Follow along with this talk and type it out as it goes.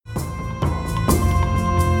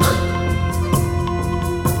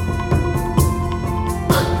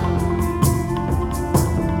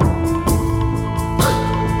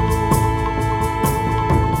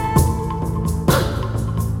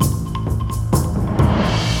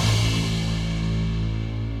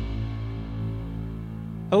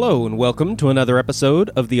Hello and welcome to another episode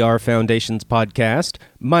of the Our Foundations podcast.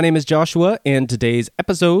 My name is Joshua, and today's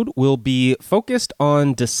episode will be focused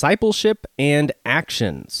on discipleship and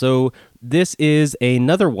action. So this is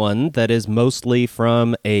another one that is mostly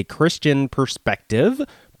from a Christian perspective,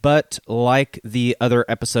 but like the other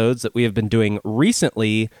episodes that we have been doing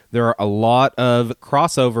recently, there are a lot of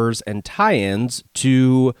crossovers and tie-ins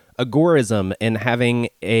to agorism and having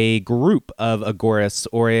a group of agorists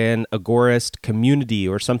or an agorist community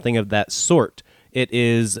or something of that sort.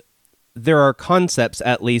 There are concepts,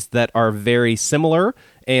 at least, that are very similar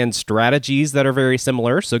and strategies that are very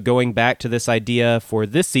similar. So going back to this idea for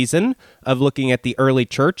this season of looking at the early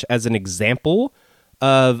church as an example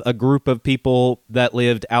of a group of people that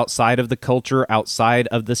lived outside of the culture, outside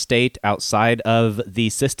of the state, outside of the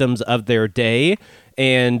systems of their day,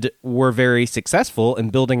 and were very successful in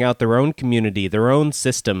building out their own community, their own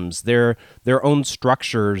systems, their own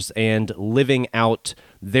structures, and living out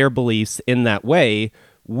their beliefs in that way.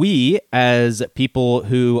 We, as people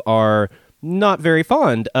who are not very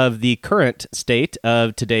fond of the current state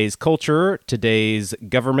of today's culture, today's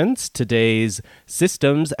governments, today's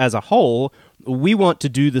systems as a whole, we want to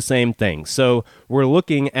do the same thing. So we're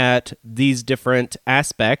looking at these different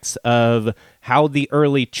aspects of how the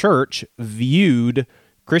early church viewed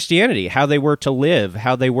Christianity, how they were to live,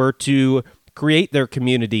 how they were to create their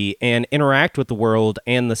community and interact with the world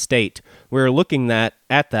and the state. We're looking at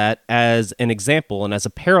that as an example and as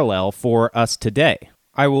a parallel for us today.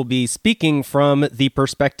 I will be speaking from the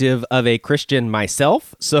perspective of a Christian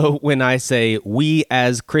myself, so when I say we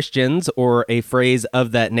as Christians or a phrase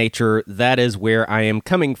of that nature, that is where I am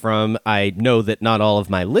coming from. I know that not all of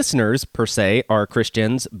my listeners, per se, are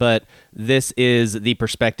Christians, but this is the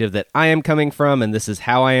perspective that I am coming from, and this is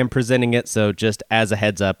how I am presenting it, so just as a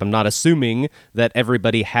heads up, I'm not assuming that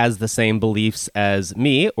everybody has the same beliefs as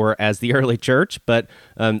me or as the early church, but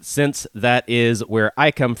since that is where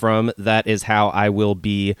I come from, that is how I will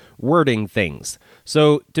be wording things.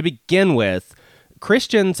 So to begin with,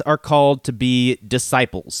 Christians are called to be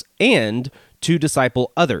disciples and to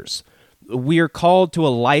disciple others. We are called to a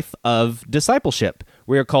life of discipleship.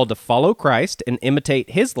 We are called to follow Christ and imitate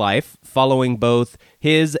his life, following both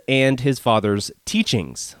his and his Father's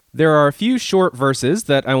teachings. There are a few short verses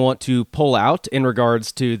that I want to pull out in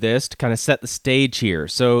regards to this to kind of set the stage here.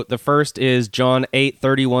 So the first is John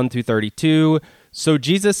 8:31 through 32. So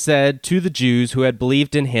Jesus said to the Jews who had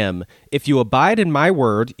believed in him, "If you abide in my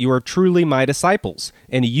word, you are truly my disciples,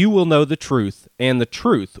 and you will know the truth, and the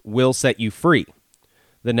truth will set you free."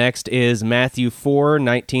 The next is Matthew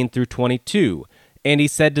 4:19 through 22. And he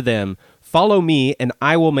said to them, "Follow me, and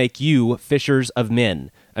I will make you fishers of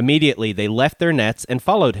men." Immediately they left their nets and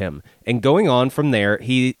followed him. And going on from there,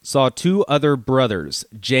 he saw two other brothers,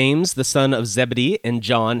 James the son of Zebedee and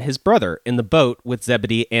John his brother, in the boat with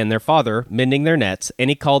Zebedee and their father, mending their nets, and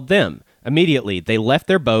he called them. Immediately they left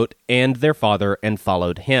their boat and their father and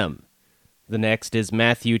followed him. The next is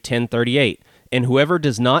Matthew 10:38. And whoever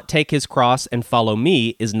does not take his cross and follow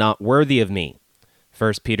me is not worthy of me.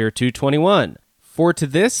 1 Peter 2:21. For to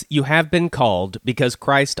this you have been called, because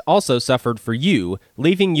Christ also suffered for you,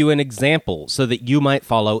 leaving you an example, so that you might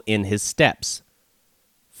follow in his steps.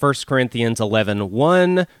 1 Corinthians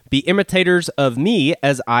 11:1, be imitators of me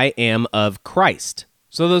as I am of Christ.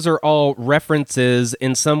 So those are all references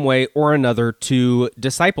in some way or another to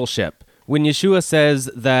discipleship. When Yeshua says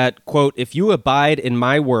that, quote, if you abide in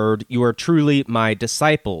my word, you are truly my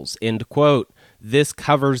disciples, end quote. This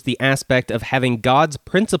covers the aspect of having God's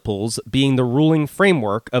principles being the ruling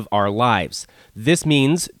framework of our lives. This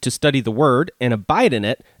means to study the Word and abide in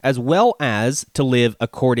it, as well as to live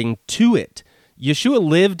according to it. Yeshua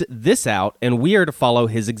lived this out, and we are to follow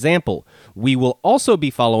his example. We will also be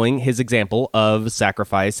following his example of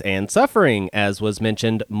sacrifice and suffering, as was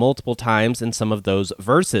mentioned multiple times in some of those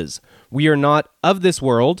verses. We are not of this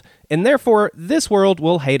world, and therefore this world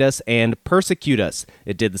will hate us and persecute us.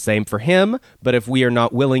 It did the same for him, but if we are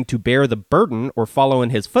not willing to bear the burden or follow in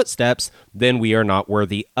his footsteps, then we are not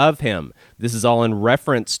worthy of him. This is all in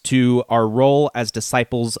reference to our role as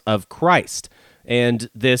disciples of Christ. And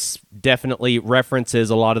this definitely references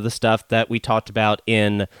a lot of the stuff that we talked about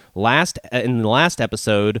in the last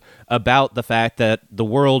episode about the fact that the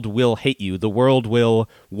world will hate you. The world will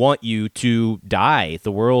want you to die.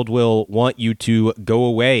 The world will want you to go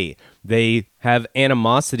away. They have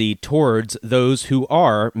animosity towards those who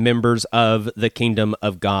are members of the kingdom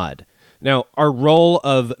of God. Now, our role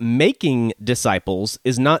of making disciples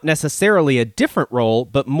is not necessarily a different role,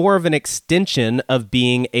 but more of an extension of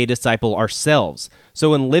being a disciple ourselves.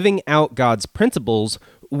 So in living out God's principles,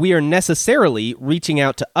 we are necessarily reaching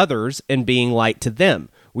out to others and being light to them.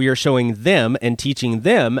 we are showing them and teaching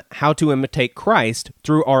them how to imitate Christ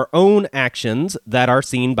through our own actions that are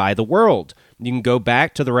seen by the world. You can go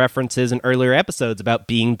back to the references in earlier episodes about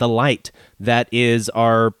being the light. That is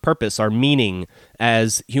our purpose, our meaning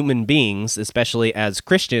as human beings, especially as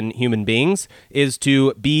Christian human beings, is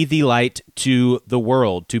to be the light to the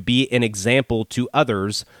world, to be an example to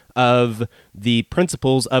others of the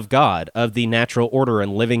principles of God, of the natural order,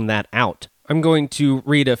 and living that out. I'm going to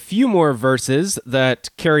read a few more verses that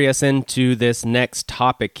carry us into this next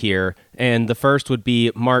topic here, and the first would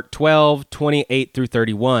be Mark 12, 28 through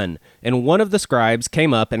 31. And one of the scribes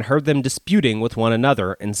came up and heard them disputing with one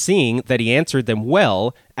another, and seeing that he answered them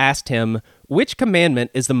well, asked him, "Which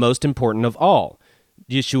commandment is the most important of all?"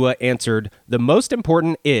 Yeshua answered, "The most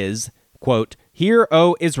important is," quote, "Hear,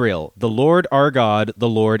 O Israel, the Lord our God, the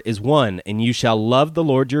Lord is one, and you shall love the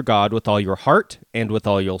Lord your God with all your heart, and with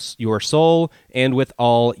all your soul, and with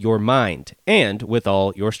all your mind, and with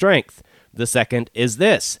all your strength. The second is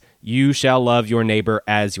this, you shall love your neighbor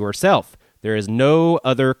as yourself. There is no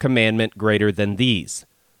other commandment greater than these."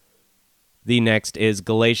 The next is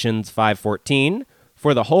Galatians 5:14.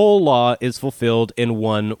 "For the whole law is fulfilled in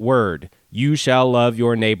one word, you shall love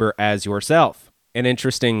your neighbor as yourself." An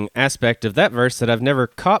interesting aspect of that verse that I've never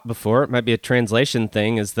caught before, it might be a translation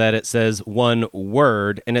thing, is that it says one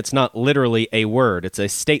word, and it's not literally a word. It's a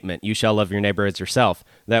statement, you shall love your neighbor as yourself.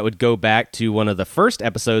 That would go back to one of the first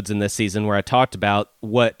episodes in this season where I talked about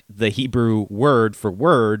what the Hebrew word for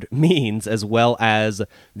word means, as well as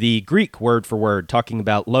the Greek word for word, talking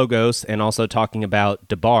about logos and also talking about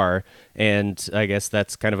debar. And I guess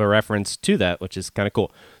that's kind of a reference to that, which is kind of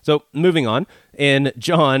cool. So moving on, in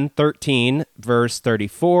John 13, verse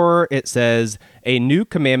 34, it says, "A new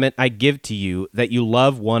commandment I give to you, that you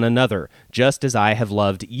love one another. Just as I have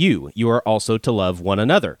loved you, you are also to love one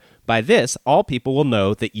another. By this, all people will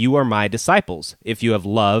know that you are my disciples, if you have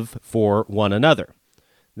love for one another."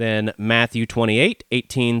 Then Matthew 28,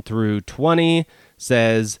 18 through 20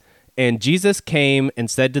 says, "And Jesus came and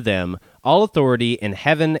said to them, All authority in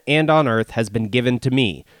heaven and on earth has been given to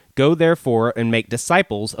me. Go therefore and make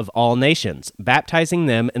disciples of all nations, baptizing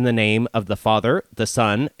them in the name of the Father, the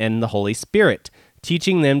Son, and the Holy Spirit,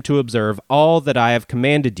 teaching them to observe all that I have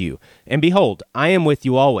commanded you. And behold, I am with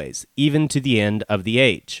you always, even to the end of the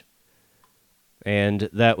age." And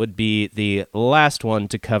that would be the last one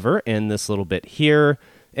to cover in this little bit here.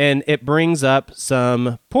 And it brings up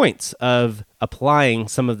some points of applying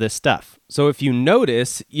some of this stuff. So if you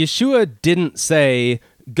notice, Yeshua didn't say,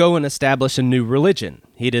 go and establish a new religion.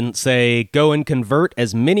 He didn't say, go and convert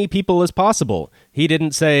as many people as possible. He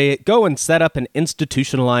didn't say, go and set up an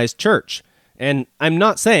institutionalized church. And I'm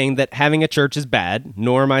not saying that having a church is bad,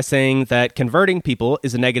 nor am I saying that converting people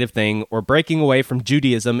is a negative thing or breaking away from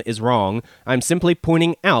Judaism is wrong. I'm simply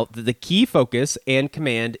pointing out that the key focus and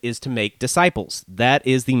command is to make disciples. That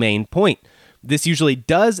is the main point. This usually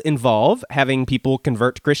does involve having people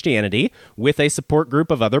convert to Christianity with a support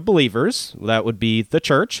group of other believers. That would be the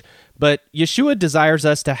church. But Yeshua desires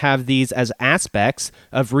us to have these as aspects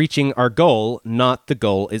of reaching our goal, not the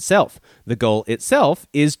goal itself. The goal itself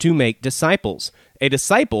is to make disciples. A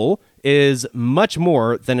disciple is much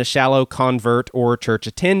more than a shallow convert or church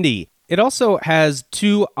attendee. It also has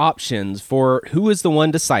two options for who is the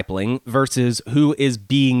one discipling versus who is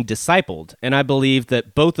being discipled, and I believe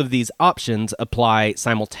that both of these options apply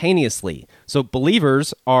simultaneously. So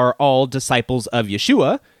believers are all disciples of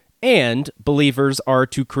Yeshua, and believers are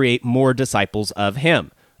to create more disciples of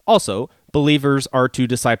him. Also, believers are to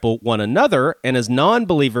disciple one another, and as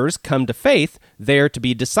non-believers come to faith, they are to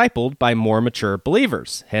be discipled by more mature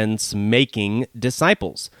believers, hence making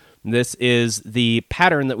disciples. This is the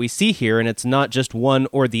pattern that we see here, and it's not just one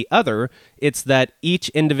or the other. It's that each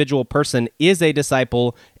individual person is a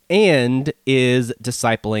disciple and is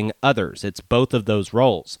discipling others. It's both of those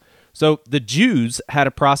roles. So the Jews had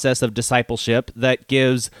a process of discipleship that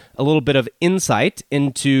gives a little bit of insight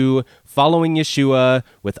into following Yeshua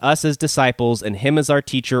with us as disciples and him as our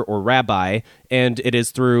teacher or rabbi, and it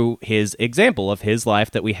is through his example of his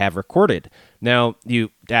life that we have recorded. Now,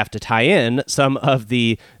 you have to tie in some of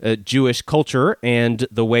the Jewish culture and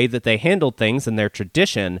the way that they handled things and their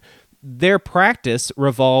tradition. Their practice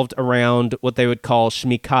revolved around what they would call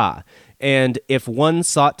shmikah, and if one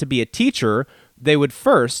sought to be a teacher, they would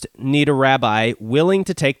first need a rabbi willing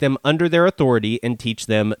to take them under their authority and teach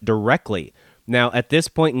them directly. Now, at this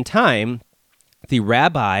point in time, the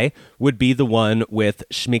rabbi would be the one with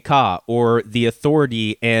shmikah, or the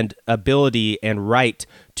authority and ability and right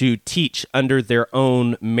to teach under their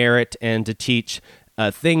own merit and to teach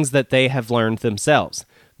things that they have learned themselves.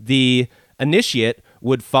 The initiate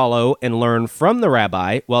would follow and learn from the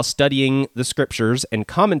rabbi while studying the scriptures and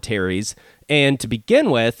commentaries. And to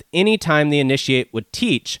begin with, anytime the initiate would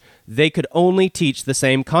teach, they could only teach the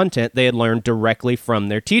same content they had learned directly from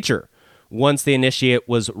their teacher. Once the initiate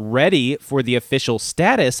was ready for the official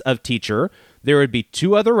status of teacher, there would be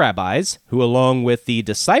 2 other rabbis who, along with the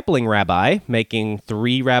discipling rabbi, making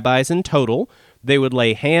 3 rabbis in total, they would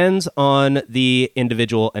lay hands on the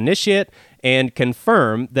individual initiate and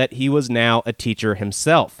confirm that he was now a teacher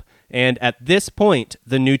himself. And at this point,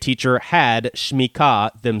 the new teacher had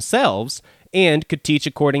shmikah themselves and could teach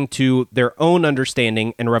according to their own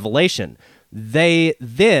understanding and revelation. They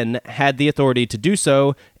then had the authority to do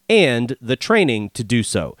so and the training to do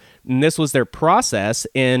so. And this was their process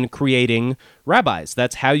in creating rabbis.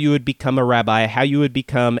 That's how you would become a rabbi, how you would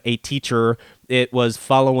become a teacher. It was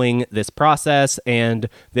following this process, and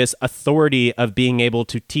this authority of being able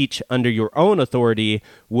to teach under your own authority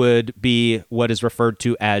would be what is referred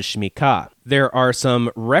to as shmikah. There are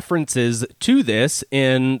some references to this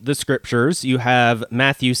in the scriptures. You have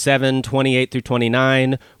Matthew 7:28 through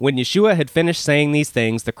 29. When Yeshua had finished saying these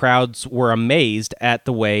things, the crowds were amazed at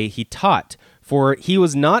the way he taught. For he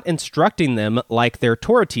was not instructing them like their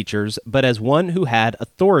Torah teachers, but as one who had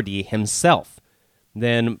authority himself.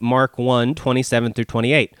 Then Mark 1:27 through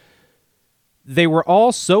 28. They were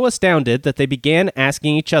all so astounded that they began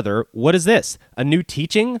asking each other, "What is this? A new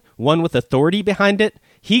teaching? One with authority behind it?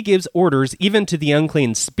 He gives orders even to the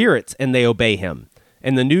unclean spirits, and they obey him."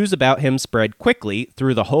 And the news about him spread quickly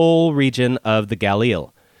through the whole region of the Galilee.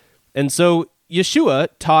 And so Yeshua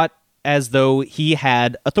taught as though he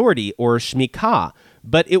had authority, or shmikah,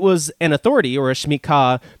 but it was an authority or a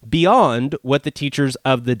shmikah beyond what the teachers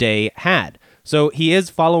of the day had. So he is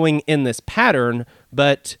following in this pattern,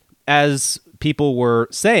 but as people were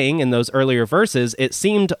saying in those earlier verses, it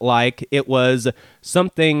seemed like it was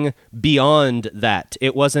something beyond that.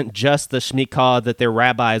 It wasn't just the shmikah that their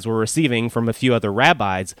rabbis were receiving from a few other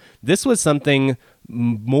rabbis. This was something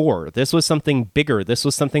more. This was something bigger. This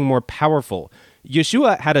was something more powerful.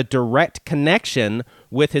 Yeshua had a direct connection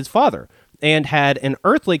with his Father and had an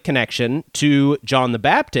earthly connection to John the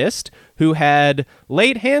Baptist, who had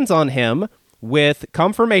laid hands on him with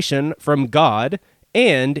confirmation from God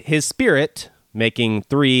and his Spirit, making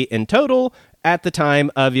 3 in total at the time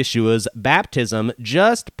of Yeshua's baptism,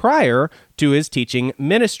 just prior to his teaching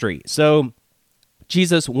ministry. So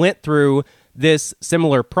Jesus went through this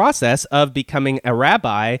similar process of becoming a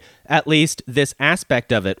rabbi, at least this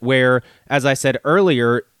aspect of it, where, as I said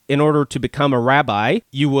earlier, in order to become a rabbi,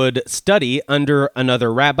 you would study under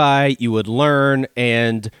another rabbi, you would learn,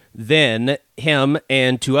 and then him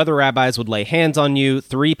and 2 other rabbis would lay hands on you,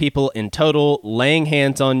 3 people in total laying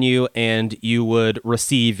hands on you, and you would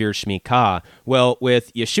receive your shmikah. Well,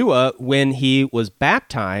 with Yeshua, when he was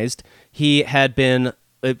baptized, he had been,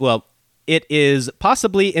 it is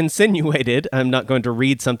possibly insinuated, I'm not going to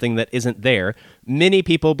read something that isn't there, many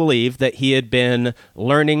people believe that he had been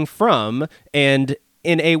learning from and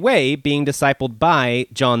in a way being discipled by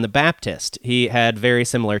John the Baptist. He had very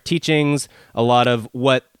similar teachings. A lot of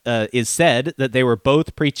what is said that they were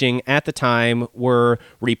both preaching at the time were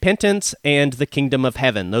repentance and the kingdom of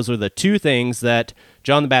heaven. Those were the 2 things that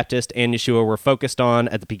John the Baptist and Yeshua were focused on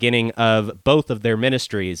at the beginning of both of their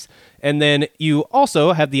ministries. And then you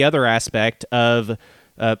also have the other aspect of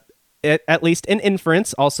at least in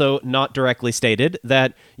inference, also not directly stated,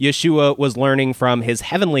 that Yeshua was learning from his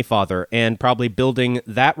heavenly Father and probably building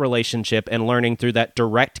that relationship and learning through that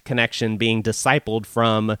direct connection, being discipled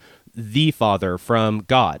from the Father, from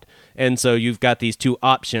God. And so you've got these 2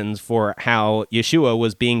 options for how Yeshua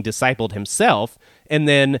was being discipled himself. And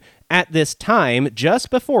then at this time, just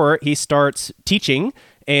before he starts teaching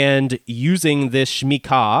and using this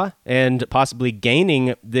shmikah and possibly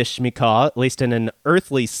gaining this shmikah, at least in an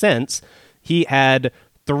earthly sense, he had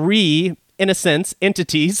 3, in a sense,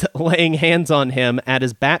 entities laying hands on him at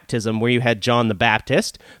his baptism, where you had John the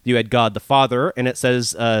Baptist, you had God the Father, and it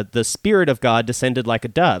says the Spirit of God descended like a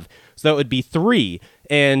dove. So it would be 3,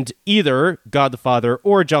 and either God the Father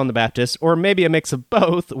or John the Baptist, or maybe a mix of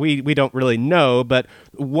both, we don't really know, but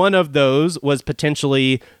one of those was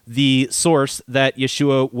potentially the source that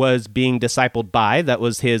Yeshua was being discipled by, that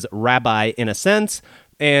was his rabbi in a sense,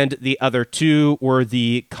 and the other 2 were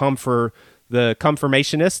the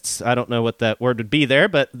confirmationists. I don't know what that word would be there,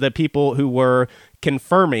 but the people who were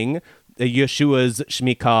confirming Yeshua's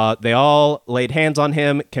shmikah. They all laid hands on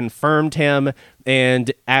him, confirmed him,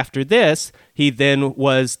 and after this, he then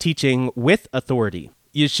was teaching with authority.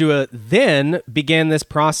 Yeshua then began this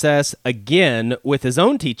process again with his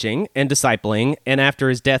own teaching and discipling, and after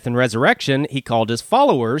his death and resurrection, he called his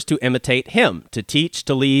followers to imitate him, to teach,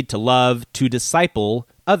 to lead, to love, to disciple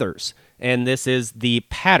others. And this is the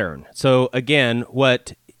pattern. So again,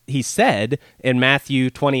 what he said in Matthew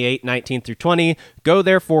 28:19-20, "Go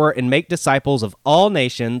therefore and make disciples of all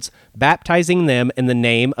nations, baptizing them in the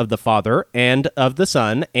name of the Father and of the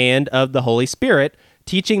Son and of the Holy Spirit,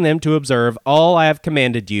 teaching them to observe all I have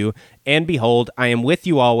commanded you, and behold, I am with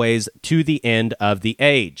you always to the end of the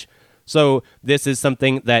age." So this is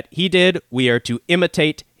something that he did. We are to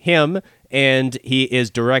imitate him, and he is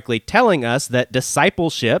directly telling us that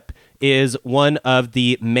discipleship is one of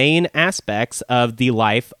the main aspects of the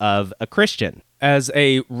life of a Christian. As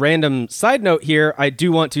a random side note here, I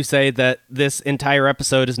do want to say that this entire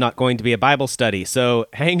episode is not going to be a Bible study, so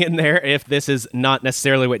hang in there if this is not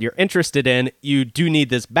necessarily what you're interested in. You do need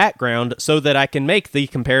this background so that I can make the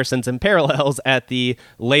comparisons and parallels at the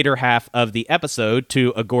later half of the episode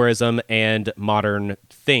to agorism and modern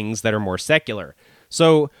things that are more secular.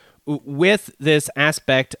 So with this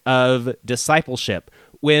aspect of discipleship,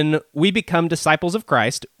 when we become disciples of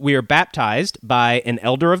Christ, we are baptized by an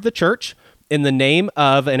elder of the church in the name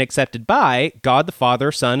of and accepted by God the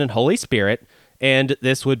Father, Son, and Holy Spirit, and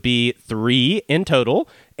this would be 3 in total,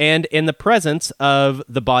 and in the presence of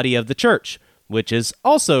the body of the church, which is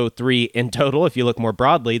also 3 in total if you look more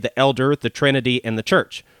broadly, the elder, the Trinity, and the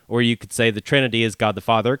church. Or you could say the Trinity is God the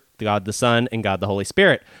Father, God the Son, and God the Holy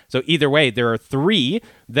Spirit. So either way, there are 3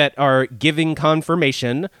 that are giving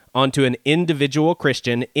confirmation onto an individual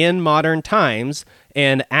Christian in modern times,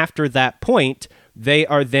 and after that point, they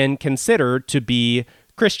are then considered to be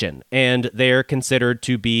Christian, and they are considered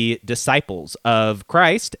to be disciples of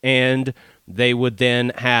Christ, and they would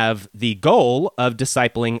then have the goal of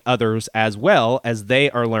discipling others as well as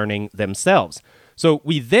they are learning themselves. So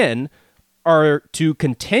we then are to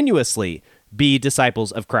continuously be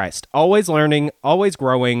disciples of Christ, always learning, always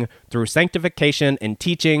growing through sanctification and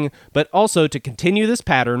teaching, but also to continue this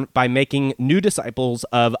pattern by making new disciples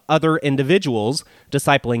of other individuals,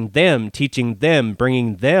 discipling them, teaching them,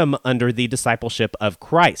 bringing them under the discipleship of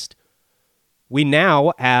Christ. We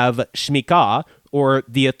now have shmikah, or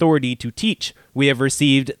the authority to teach. We have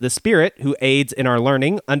received the Spirit who aids in our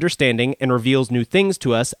learning, understanding, and reveals new things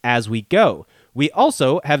to us as we go. We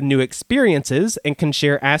also have new experiences and can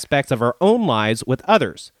share aspects of our own lives with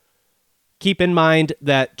others. Keep in mind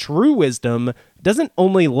that true wisdom doesn't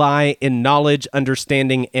only lie in knowledge,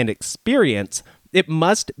 understanding, and experience. It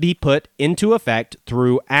must be put into effect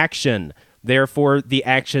through action. Therefore, the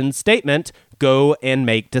action statement, "Go and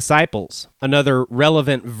make disciples." Another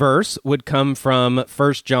relevant verse would come from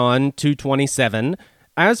 1 John 2:27.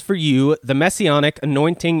 "As for you, the messianic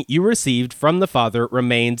anointing you received from the Father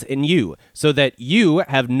remains in you, so that you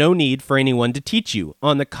have no need for anyone to teach you.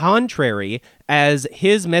 On the contrary, as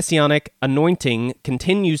his messianic anointing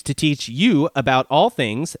continues to teach you about all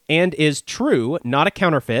things and is true, not a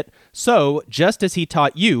counterfeit, so just as he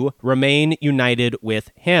taught you, remain united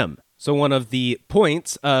with him." So one of the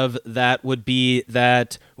points of that would be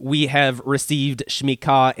that we have received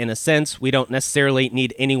shmikah in a sense. We don't necessarily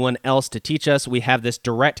need anyone else to teach us. We have this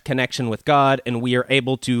direct connection with God, and we are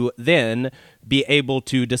able to then be able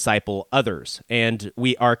to disciple others. And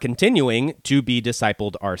we are continuing to be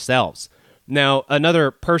discipled ourselves. Now, another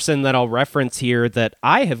person that I'll reference here that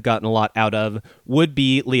I have gotten a lot out of would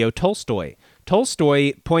be Leo Tolstoy.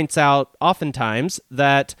 Tolstoy points out oftentimes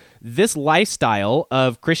that this lifestyle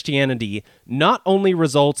of Christianity not only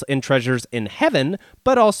results in treasures in heaven,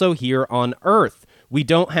 but also here on earth. We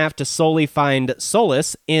don't have to solely find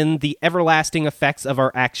solace in the everlasting effects of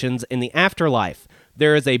our actions in the afterlife.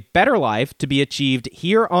 There is a better life to be achieved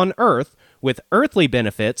here on earth with earthly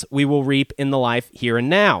benefits we will reap in the life here and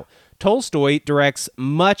now. Tolstoy directs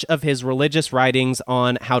much of his religious writings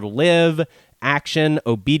on how to live, action,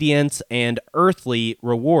 obedience, and earthly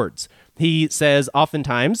rewards. He says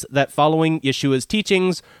oftentimes that following Yeshua's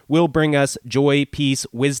teachings will bring us joy, peace,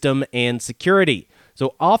 wisdom, and security.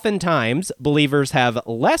 So oftentimes, believers have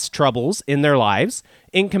less troubles in their lives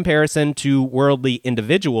in comparison to worldly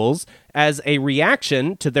individuals as a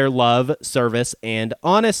reaction to their love, service, and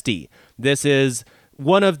honesty. This is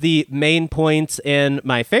one of the main points in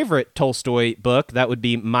my favorite Tolstoy book. That would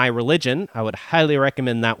be My Religion. I would highly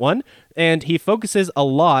recommend that one. And he focuses a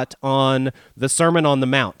lot on the Sermon on the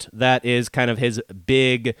Mount. That is kind of his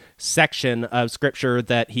big section of scripture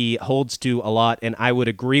that he holds to a lot, and I would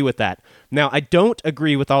agree with that. Now, I don't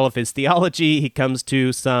agree with all of his theology. He comes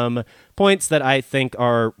to some points that I think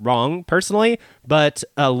are wrong personally, but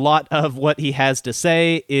a lot of what he has to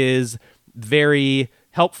say is very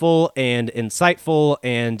helpful and insightful,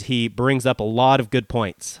 and he brings up a lot of good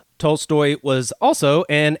points. Tolstoy was also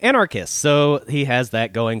an anarchist, so he has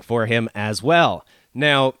that going for him as well.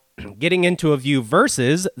 Now, getting into a few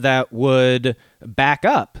verses that would back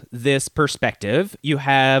up this perspective, you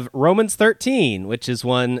have Romans 13, which is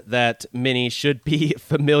one that many should be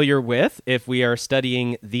familiar with if we are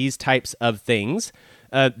studying these types of things.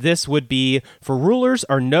 This would be, "For rulers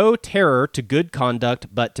are no terror to good conduct,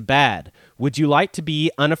 but to bad. Would you like to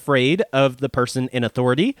be unafraid of the person in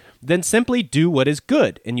authority? Then simply do what is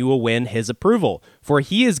good, and you will win his approval. For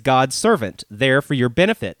he is God's servant, there for your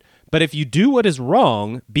benefit. But if you do what is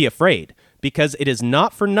wrong, be afraid, because it is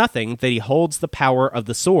not for nothing that he holds the power of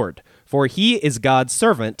the sword. For he is God's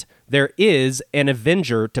servant, there is an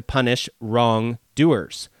avenger to punish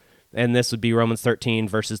wrongdoers." And this would be Romans 13,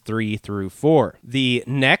 verses 3 through 4. The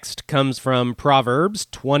next comes from Proverbs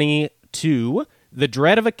 22. "The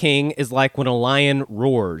dread of a king is like when a lion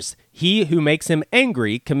roars. He who makes him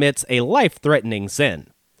angry commits a life-threatening sin."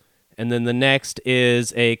 And then the next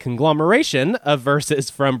is a conglomeration of verses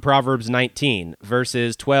from Proverbs 19,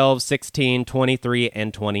 verses 12, 16, 23,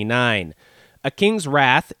 and 29. "A king's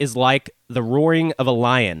wrath is like the roaring of a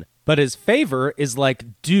lion, but his favor is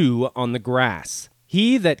like dew on the grass.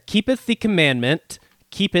 He that keepeth the commandment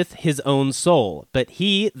keepeth his own soul, but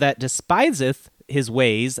he that despiseth his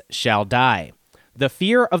ways shall die. The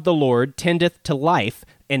fear of the Lord tendeth to life,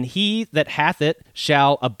 and he that hath it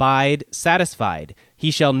shall abide satisfied.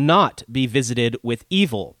 He shall not be visited with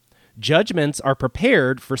evil. Judgments are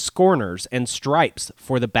prepared for scorners, and stripes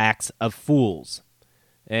for the backs of fools."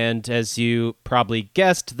 And as you probably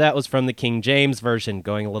guessed, that was from the King James Version,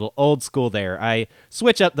 going a little old school there. I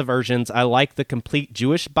switch up the versions. I like the Complete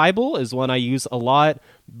Jewish Bible is one I use a lot,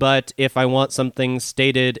 but if I want something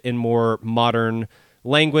stated in more modern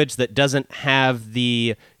language that doesn't have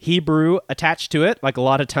the Hebrew attached to it, like a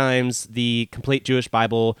lot of times the Complete Jewish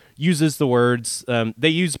Bible uses the words, they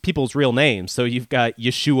use people's real names. So you've got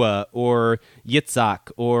Yeshua or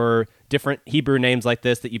Yitzhak or different Hebrew names like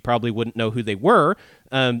this that you probably wouldn't know who they were.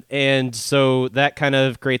 And so that kind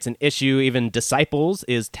of creates an issue. Even disciples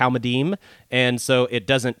is Talmudim, and so it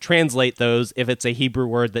doesn't translate those if it's a Hebrew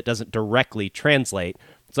word that doesn't directly translate.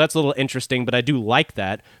 So that's a little interesting, but I do like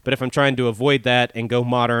that. But if I'm trying to avoid that and go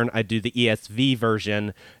modern, I do the ESV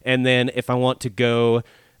version. And then if I want to go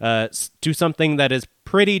to something that is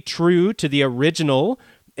pretty true to the original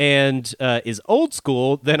and is old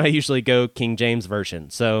school, then I usually go King James Version.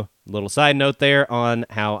 So little side note there on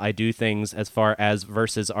how I do things as far as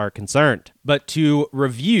verses are concerned. But to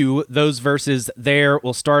review those verses there,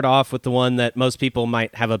 we'll start off with the one that most people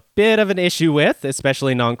might have a bit of an issue with,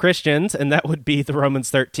 especially non-Christians, and that would be the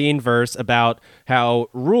Romans 13 verse about how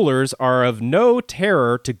rulers are of no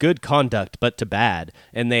terror to good conduct, but to bad,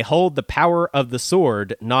 and they hold the power of the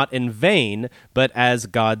sword not in vain, but as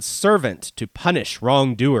God's servant to punish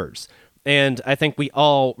wrongdoers. And I think we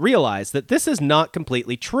all realize that this is not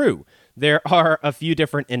completely true. There are a few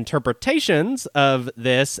different interpretations of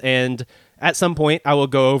this, and at some point I will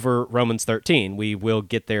go over Romans 13. We will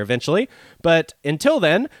get there eventually. But until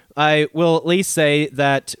then, I will at least say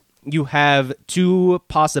that you have two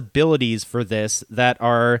possibilities for this that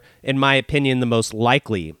are, in my opinion, the most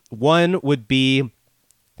likely. One would be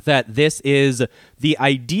that this is the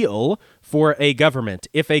ideal for a government.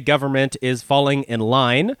 If a government is falling in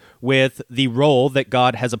line with the role that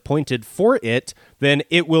God has appointed for it, then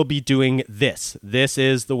it will be doing this. This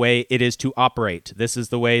is the way it is to operate. This is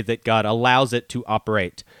the way that God allows it to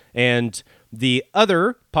operate. And the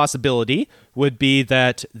other possibility would be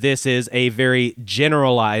that this is a very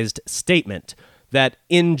generalized statement, that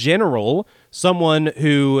in general, someone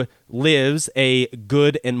who lives a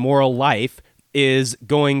good and moral life is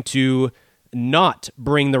going to not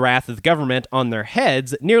bring the wrath of the government on their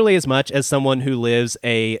heads nearly as much as someone who lives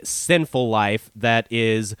a sinful life that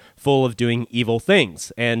is full of doing evil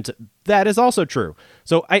things. And that is also true.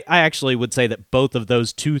 So I actually would say that both of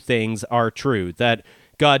those two things are true, that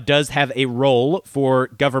God does have a role for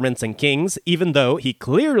governments and kings, even though he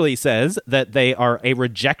clearly says that they are a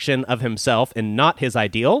rejection of himself and not his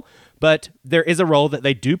ideal. But there is a role that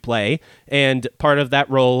they do play, and part of that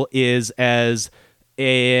role is as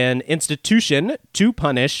an institution to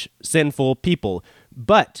punish sinful people.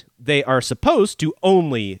 But they are supposed to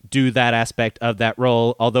only do that aspect of that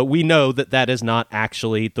role, although we know that that is not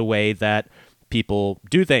actually the way that people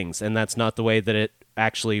do things, and that's not the way that it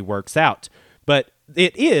actually works out. But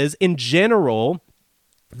it is, in general,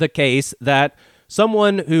 the case that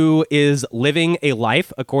someone who is living a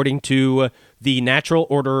life according to the natural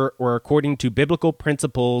order or according to biblical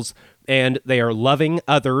principles, and they are loving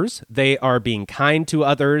others, they are being kind to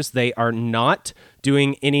others, they are not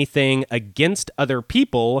doing anything against other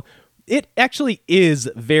people, it actually is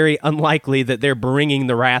very unlikely that they're bringing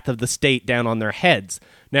the wrath of the state down on their heads.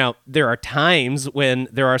 Now, there are times when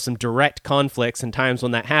there are some direct conflicts and times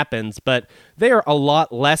when that happens, but they are a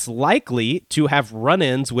lot less likely to have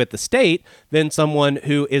run-ins with the state than someone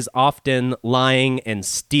who is often lying and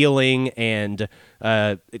stealing and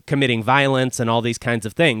committing violence and all these kinds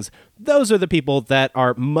of things. Those are the people that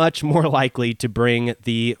are much more likely to bring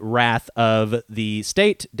the wrath of the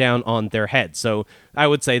state down on their heads. So I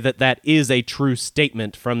would say that that is a true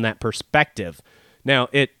statement from that perspective. Now,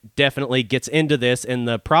 it definitely gets into this in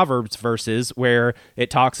the Proverbs verses where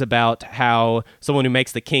it talks about how someone who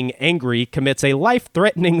makes the king angry commits a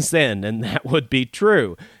life-threatening sin, and that would be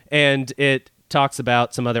true. And it talks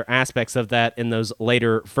about some other aspects of that in those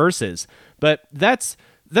later verses. But that's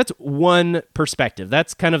one perspective.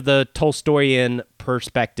 That's kind of the Tolstoyan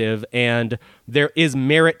perspective, and there is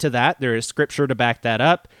merit to that. There is scripture to back that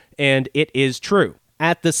up, and it is true.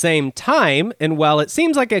 At the same time, and while it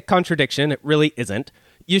seems like a contradiction, it really isn't,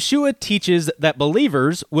 Yeshua teaches that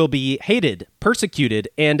believers will be hated, persecuted,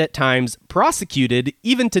 and at times prosecuted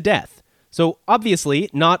even to death. So obviously,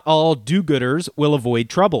 not all do-gooders will avoid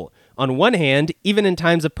trouble. On one hand, even in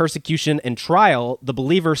times of persecution and trial, the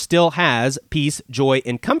believer still has peace, joy,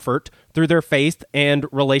 and comfort through their faith and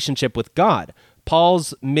relationship with God.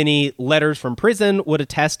 Paul's many letters from prison would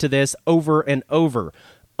attest to this over and over.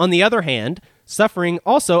 On the other hand, suffering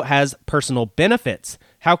also has personal benefits.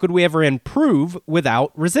 How could we ever improve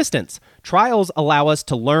without resistance? Trials allow us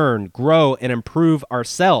to learn, grow, and improve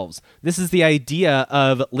ourselves. This is the idea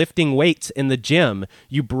of lifting weights in the gym.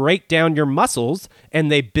 You break down your muscles,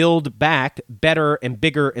 and they build back better and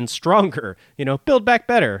bigger and stronger. Build back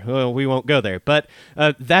better. Well, we won't go there. But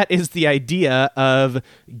that is the idea of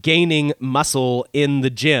gaining muscle in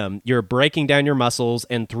the gym. You're breaking down your muscles,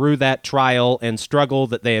 and through that trial and struggle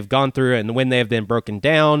that they have gone through, and when they have been broken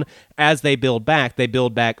down, as they build back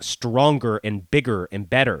stronger and bigger and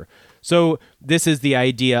better. So this is the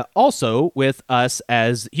idea also with us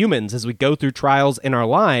as humans. As we go through trials in our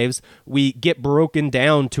lives, we get broken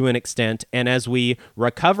down to an extent, and as we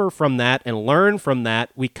recover from that and learn from that,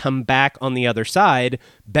 we come back on the other side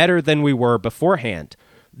better than we were beforehand.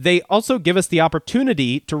 They also give us the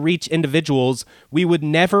opportunity to reach individuals we would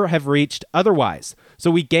never have reached otherwise. So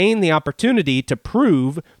we gain the opportunity to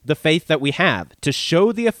prove the faith that we have, to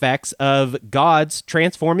show the effects of God's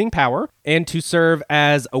transforming power, and to serve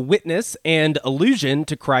as a witness and allusion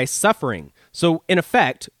to Christ's suffering. So in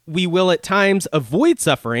effect, we will at times avoid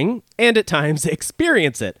suffering and at times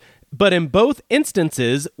experience it. But in both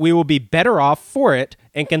instances, we will be better off for it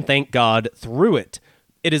and can thank God through it.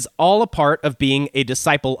 It is all a part of being a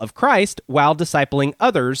disciple of Christ while discipling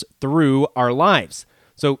others through our lives.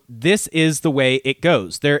 So this is the way it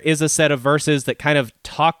goes. There is a set of verses that kind of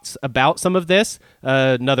talks about some of this.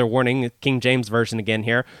 Another warning, King James Version again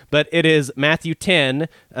here. But it is Matthew 10.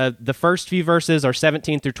 The first few verses are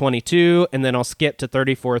 17 through 22, and then I'll skip to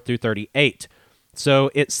 34 through 38.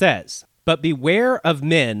 So it says, "But beware of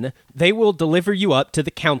men, they will deliver you up to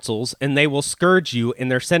the councils, and they will scourge you in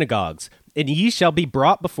their synagogues. And ye shall be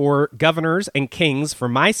brought before governors and kings for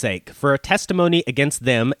my sake, for a testimony against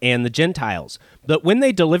them and the Gentiles. But when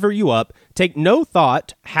they deliver you up, take no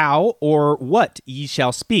thought how or what ye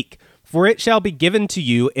shall speak, for it shall be given to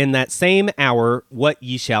you in that same hour what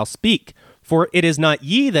ye shall speak. For it is not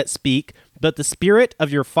ye that speak, but the Spirit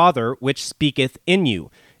of your Father which speaketh in you.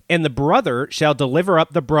 And the brother shall deliver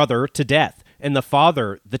up the brother to death, and the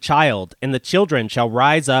father the child, and the children shall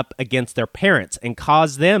rise up against their parents, and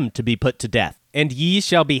cause them to be put to death. And ye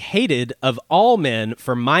shall be hated of all men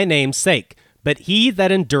for my name's sake, but he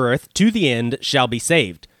that endureth to the end shall be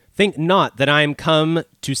saved. Think not that I am come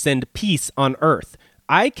to send peace on earth.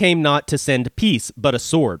 I came not to send peace, but a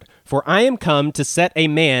sword. For I am come to set a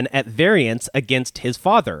man at variance against his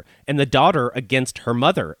father, and the daughter against her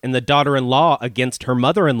mother, and the daughter-in-law against her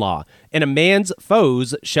mother-in-law. And a man's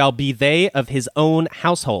foes shall be they of his own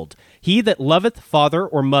household. He that loveth father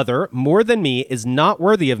or mother more than me is not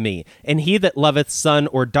worthy of me, and he that loveth son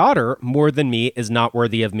or daughter more than me is not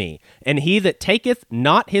worthy of me. And he that taketh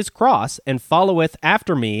not his cross and followeth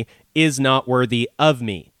after me is not worthy of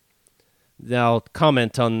me." I'll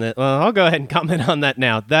comment on that. Well, I'll go ahead and comment on that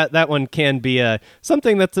now. That one can be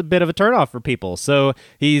something that's a bit of a turnoff for people. So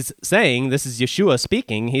he's saying, this is Yeshua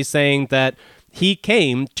speaking, he's saying that he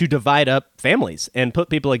came to divide up families and put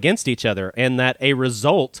people against each other, and that a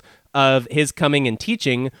result of his coming and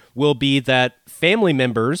teaching will be that family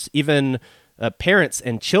members, even parents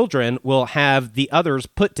and children, will have the others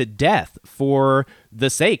put to death for the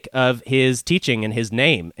sake of his teaching and his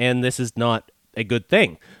name. And this is not a good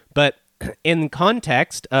thing. But in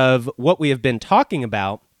context of what we have been talking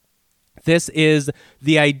about, this is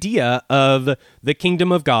the idea of the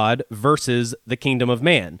kingdom of God versus the kingdom of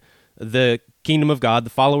man. The kingdom of God, the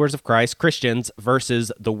followers of Christ, Christians,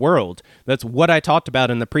 versus the world. That's what I talked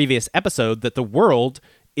about in the previous episode, that the world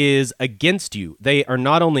is against you. They are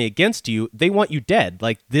not only against you, they want you dead.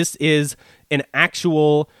 Like, this is an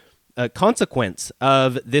actual consequence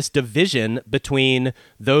of this division between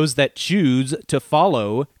those that choose to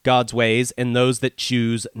follow God's ways and those that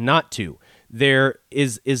choose not to. There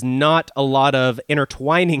is not a lot of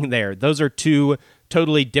intertwining there. Those are two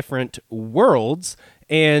totally different worlds.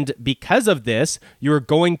 And because of this, you're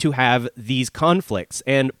going to have these conflicts.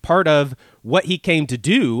 And part of what he came to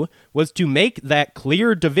do was to make that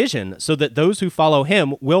clear division so that those who follow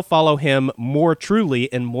him will follow him more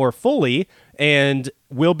truly and more fully and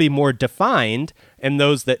will be more defined, and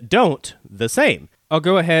those that don't, the same. I'll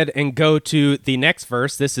go ahead and go to the next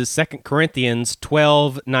verse. This is 2 Corinthians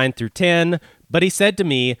 12, 9 through 10. But he said to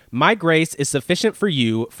me, "My grace is sufficient for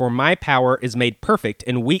you, for my power is made perfect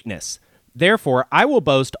in weakness. Therefore, I will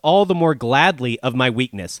boast all the more gladly of my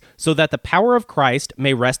weakness, so that the power of Christ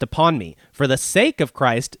may rest upon me. For the sake of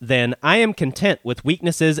Christ, then, I am content with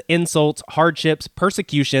weaknesses, insults, hardships,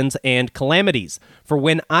 persecutions, and calamities. For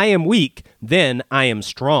when I am weak, then I am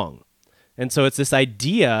strong." And so it's this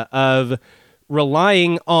idea of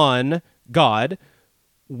relying on God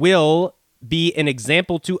will be an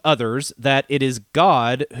example to others that it is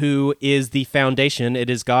God who is the foundation. It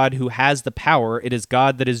is God who has the power. It is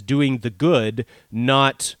God that is doing the good,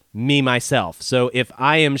 not me, myself. So if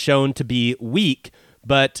I am shown to be weak,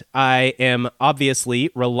 but I am obviously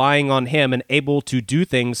relying on him and able to do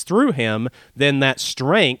things through him, then that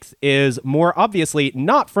strength is more obviously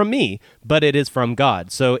not from me, but it is from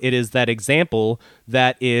God. So it is that example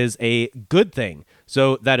that is a good thing.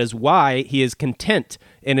 So that is why he is content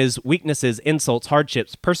in his weaknesses, insults,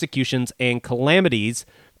 hardships, persecutions, and calamities,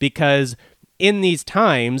 because in these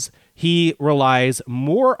times he relies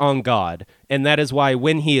more on God. And that is why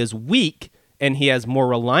when he is weak and he has more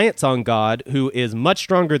reliance on God, who is much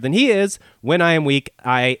stronger than he is, when I am weak,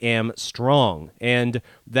 I am strong. And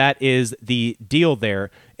that is the deal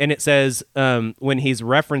there. And it says, when he's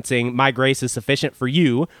referencing, "My grace is sufficient for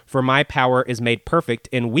you, for my power is made perfect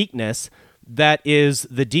in weakness," that is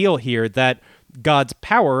the deal here, that God's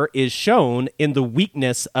power is shown in the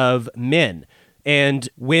weakness of men. And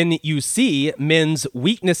when you see men's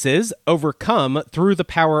weaknesses overcome through the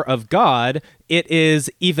power of God, it is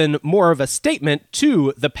even more of a statement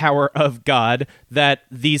to the power of God that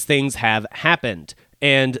these things have happened.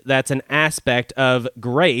 And that's an aspect of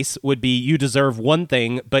grace, would be you deserve one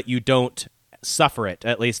thing, but you don't suffer it,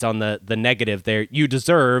 at least on the negative there. You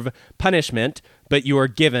deserve punishment, but you are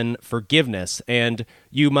given forgiveness. And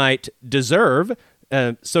you might deserve,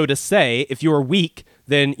 so to say, if you are weak,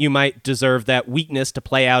 then you might deserve that weakness to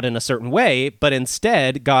play out in a certain way, but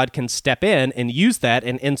instead God can step in and use that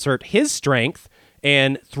and insert his strength,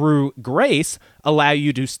 and through grace allow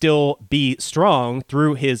you to still be strong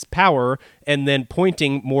through his power, and then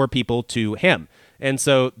pointing more people to him. And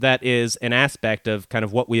so that is an aspect of kind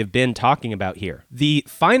of what we have been talking about here. The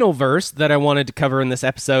final verse that I wanted to cover in this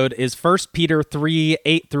episode is 1 Peter 3,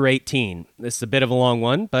 8 through 18. This is a bit of a long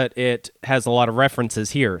one, but it has a lot of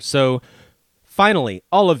references here. So, finally,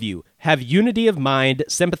 all of you, have unity of mind,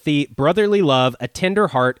 sympathy, brotherly love, a tender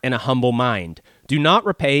heart, and a humble mind. Do not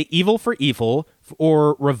repay evil for evil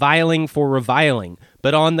or reviling for reviling,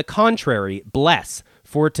 but on the contrary, bless,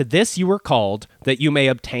 for to this you were called, that you may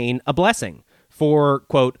obtain a blessing. For,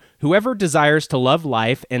 quote, "Whoever desires to love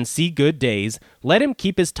life and see good days, let him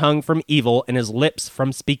keep his tongue from evil and his lips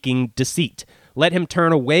from speaking deceit. Let him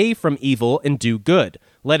turn away from evil and do good.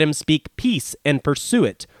 Let him speak peace and pursue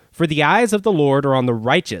it. For the eyes of the Lord are on the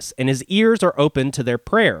righteous, and his ears are open to their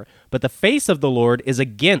prayer. But the face of the Lord is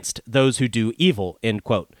against those who do evil," end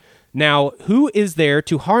quote. Now, who is there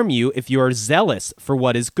to harm you if you are zealous for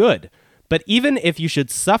what is good? But even if you should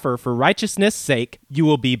suffer for righteousness' sake, you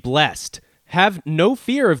will be blessed. Have no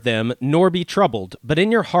fear of them, nor be troubled, but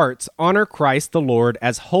in your hearts honor Christ the Lord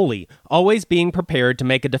as holy, always being prepared to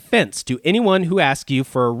make a defense to anyone who asks you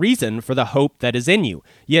for a reason for the hope that is in you.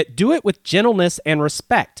 Yet do it with gentleness and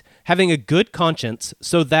respect, having a good conscience,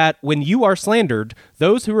 so that when you are slandered,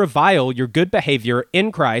 those who revile your good behavior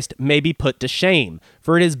in Christ may be put to shame.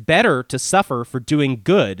 For it is better to suffer for doing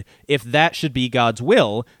good, if that should be God's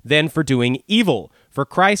will, than for doing evil. For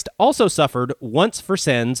Christ also suffered once for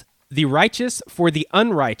sins, the righteous for the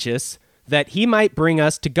unrighteous, that he might bring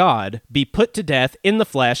us to God, be put to death in the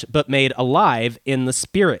flesh, but made alive in the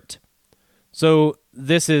spirit. So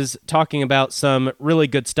this is talking about some really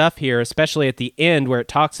good stuff here, especially at the end where it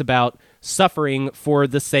talks about suffering for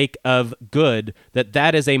the sake of good,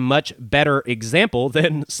 that is a much better example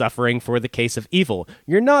than suffering for the case of evil.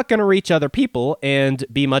 You're not going to reach other people and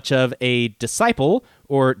be much of a disciple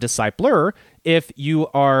or discipler if you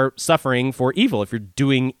are suffering for evil, if you're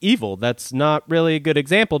doing evil. That's not really a good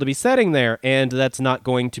example to be setting there, and that's not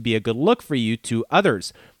going to be a good look for you to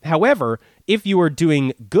others. However, if you are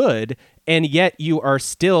doing good and yet you are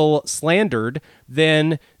still slandered,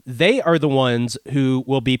 then they are the ones who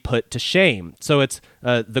will be put to shame. So it's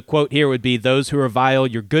the quote here would be, "Those who revile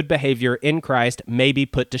your good behavior in Christ may be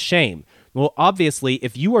put to shame." Well, obviously,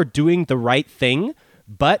 if you are doing the right thing,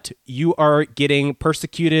 but you are getting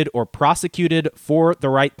persecuted or prosecuted for the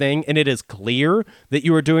right thing, and it is clear that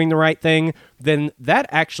you are doing the right thing, then that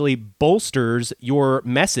actually bolsters your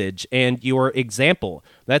message and your example.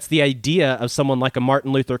 That's the idea of someone like a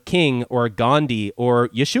Martin Luther King or a Gandhi or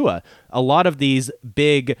Yeshua. A lot of these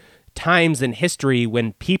big times in history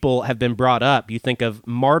when people have been brought up, you think of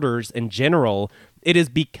martyrs in general, it is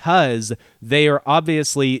because they are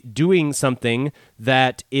obviously doing something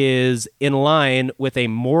that is in line with a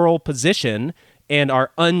moral position and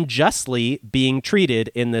are unjustly being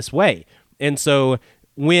treated in this way. And so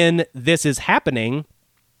when this is happening,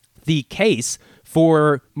 the case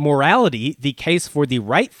for morality, the case for the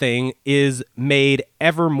right thing is made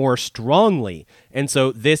ever more strongly. And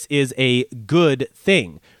so this is a good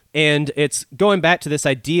thing. And it's going back to this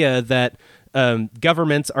idea that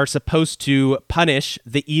governments are supposed to punish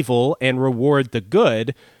the evil and reward the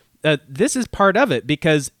good. This is part of it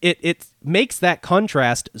because it makes that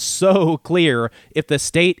contrast so clear if the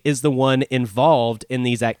state is the one involved in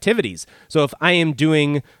these activities. So if I am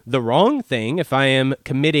doing the wrong thing, if I am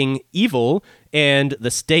committing evil and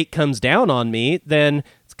the state comes down on me, then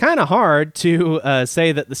it's kind of hard to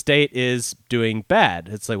say that the state is doing bad.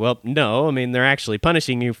 It's like, well, no, I mean, they're actually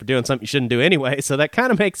punishing you for doing something you shouldn't do anyway, so that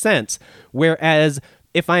kind of makes sense. Whereas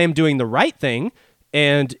if I am doing the right thing,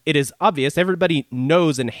 and it is obvious, everybody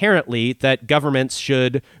knows inherently that governments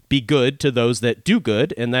should be good to those that do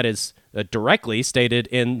good, and that is directly stated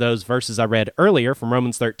in those verses I read earlier from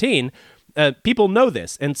Romans 13. People know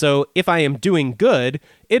this, and so if I am doing good,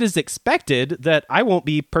 it is expected that I won't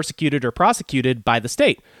be persecuted or prosecuted by the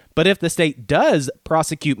state. But if the state does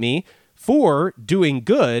prosecute me for doing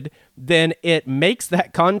good, then it makes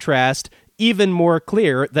that contrast even more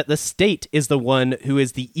clear that the state is the one who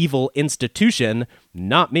is the evil institution,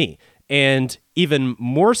 not me. And even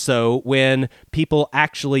more so when people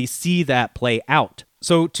actually see that play out.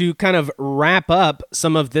 So to kind of wrap up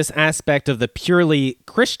some of this aspect of the purely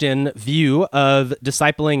Christian view of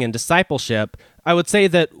discipling and discipleship, I would say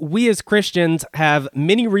that we as Christians have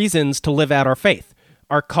many reasons to live out our faith.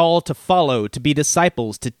 Our call to follow, to be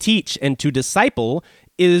disciples, to teach, and to disciple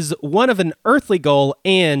is one of an earthly goal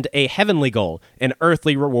and a heavenly goal, an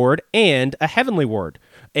earthly reward and a heavenly reward,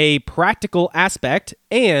 a practical aspect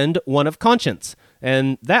and one of conscience.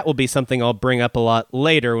 And that will be something I'll bring up a lot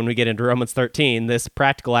later when we get into Romans 13, this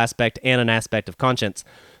practical aspect and an aspect of conscience.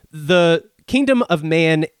 The kingdom of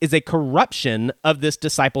man is a corruption of this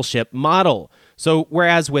discipleship model. So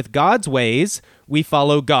whereas with God's ways, we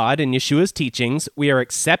follow God and Yeshua's teachings, we are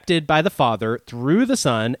accepted by the Father through the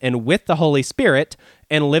Son and with the Holy Spirit,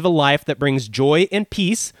 and live a life that brings joy and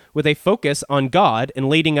peace with a focus on God and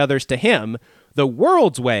leading others to Him, the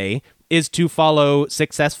world's way is to follow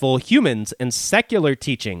successful humans and secular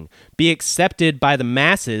teaching, be accepted by the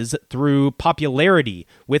masses through popularity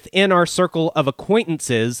within our circle of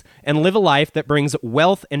acquaintances, and live a life that brings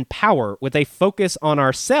wealth and power with a focus on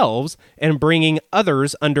ourselves and bringing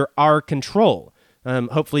others under our control.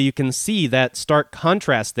 Hopefully you can see that stark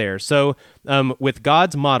contrast there. So with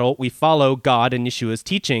God's model, we follow God and Yeshua's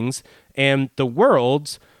teachings, and the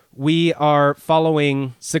world's, we are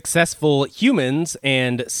following successful humans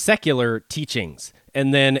and secular teachings.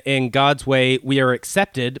 And then in God's way, we are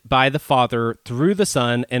accepted by the Father through the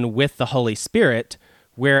Son and with the Holy Spirit,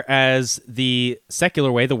 whereas the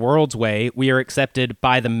secular way, the world's way, we are accepted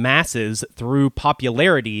by the masses through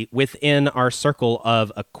popularity within our circle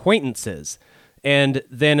of acquaintances. And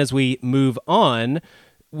then as we move on,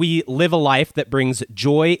 we live a life that brings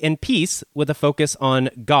joy and peace with a focus on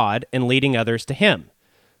God and leading others to Him.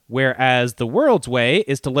 Whereas the world's way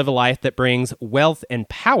is to live a life that brings wealth and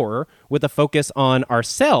power with a focus on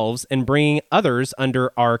ourselves and bringing others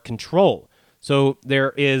under our control. So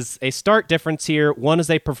there is a stark difference here. One is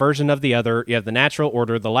a perversion of the other. You have the natural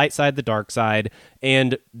order, the light side, the dark side,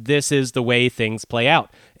 and this is the way things play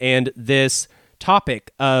out. And this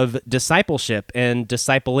topic of discipleship and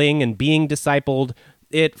discipling and being discipled,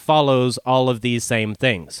 it follows all of these same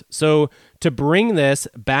things. So to bring this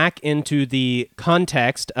back into the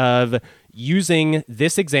context of using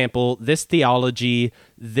this example, this theology,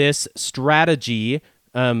 this strategy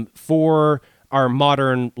for our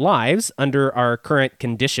modern lives under our current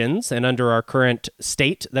conditions and under our current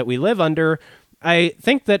state that we live under, I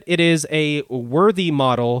think that it is a worthy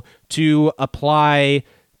model to apply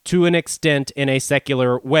to an extent in a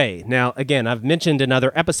secular way. Now, again, I've mentioned in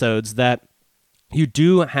other episodes that you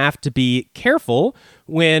do have to be careful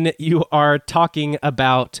when you are talking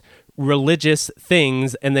about religious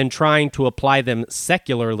things and then trying to apply them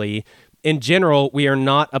secularly. In general, we are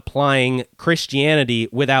not applying Christianity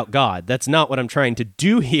without God. That's not what I'm trying to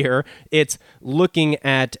do here. It's looking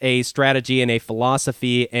at a strategy and a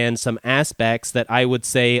philosophy and some aspects that I would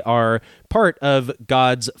say are part of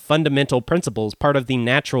God's fundamental principles, part of the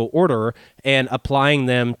natural order, and applying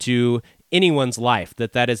them to anyone's life,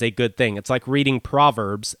 that is a good thing. It's like reading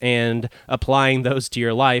Proverbs and applying those to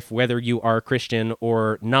your life, whether you are Christian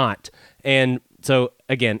or not. And so,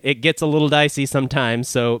 again, it gets a little dicey sometimes,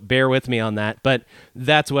 so bear with me on that. But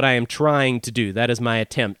that's what I am trying to do. That is my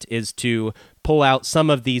attempt, is to pull out some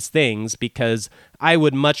of these things, because I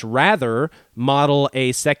would much rather model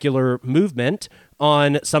a secular movement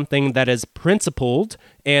on something that is principled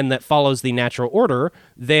and that follows the natural order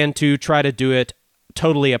than to try to do it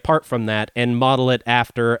totally apart from that and model it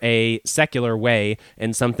after a secular way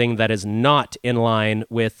and something that is not in line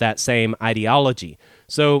with that same ideology.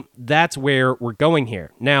 So that's where we're going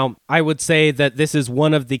here. Now, I would say that this is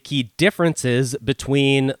one of the key differences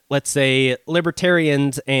between, let's say,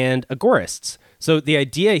 libertarians and agorists. So the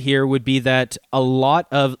idea here would be that a lot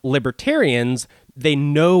of libertarians, they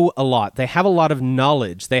know a lot. They have a lot of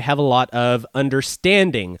knowledge. They have a lot of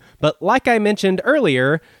understanding. But like I mentioned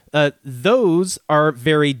earlier, those are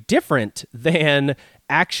very different than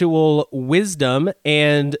actual wisdom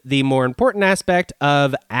and the more important aspect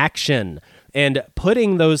of action. And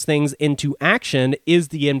putting those things into action is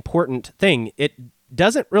the important thing. It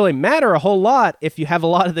doesn't really matter a whole lot if you have a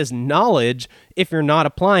lot of this knowledge if you're not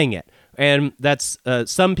applying it. And that's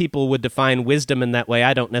some people would define wisdom in that way.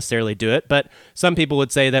 I don't necessarily do it, but some people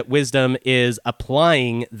would say that wisdom is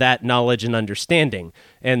applying that knowledge and understanding.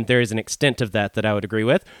 And there is an extent of that I would agree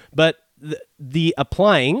with. But the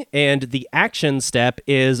applying and the action step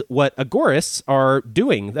is what agorists are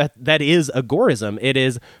doing. That is agorism. It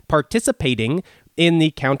is participating in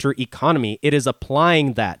the counter economy. It is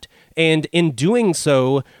applying that. And in doing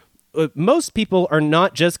so, most people are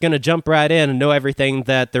not just going to jump right in and know everything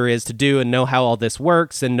that there is to do and know how all this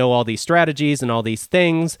works and know all these strategies and all these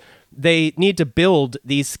things. They need to build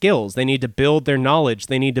these skills. They need to build their knowledge.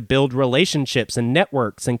 They need to build relationships and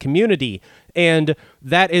networks and community. And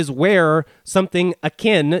that is where something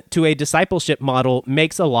akin to a discipleship model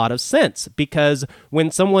makes a lot of sense, because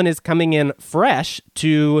when someone is coming in fresh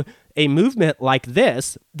to a movement like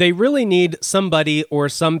this, they really need somebody or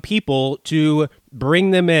some people to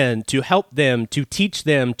bring them in, to help them, to teach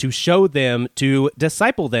them, to show them, to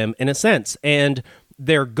disciple them in a sense. And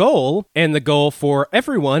their goal, and the goal for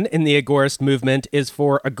everyone in the agorist movement, is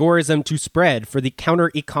for agorism to spread, for the counter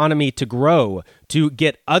economy to grow, to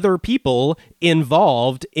get other people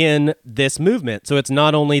involved in this movement. So it's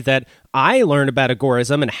not only that I learn about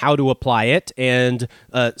agorism and how to apply it and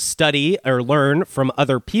study or learn from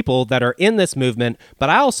other people that are in this movement, but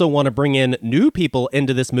I also want to bring in new people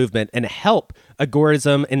into this movement and help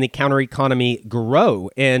agorism and the counter economy grow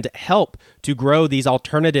and help to grow these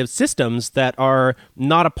alternative systems that are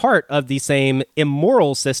not a part of the same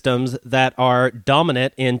immoral systems that are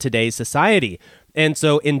dominant in today's society. And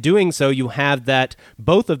so in doing so, you have that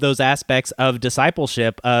both of those aspects of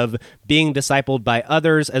discipleship, of being discipled by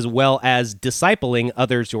others as well as discipling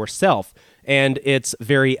others yourself. And it's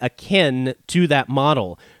very akin to that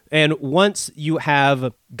model. And once you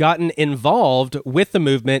have gotten involved with the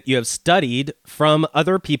movement, you have studied from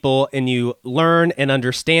other people and you learn and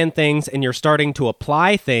understand things and you're starting to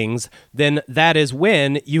apply things, then that is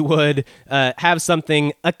when you would have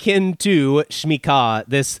something akin to shmikah,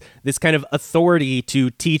 this kind of authority to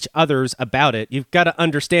teach others about it. You've got to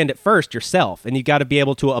understand it first yourself, and you've got to be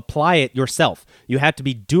able to apply it yourself. You have to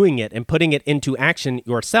be doing it and putting it into action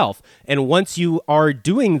yourself. And once you are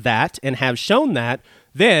doing that and have shown that,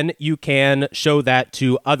 then you can show that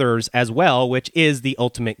to others as well, which is the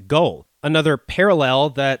ultimate goal. Another parallel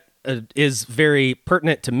that is very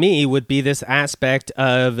pertinent to me would be this aspect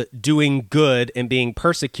of doing good and being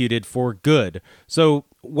persecuted for good. So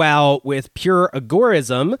while with pure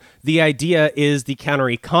agorism, the idea is the counter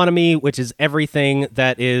economy, which is everything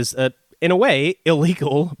that is in a way,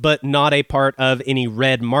 illegal, but not a part of any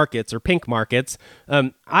red markets or pink markets.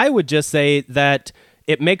 I would just say that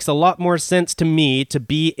it makes a lot more sense to me to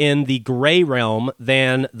be in the gray realm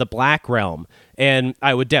than the black realm. And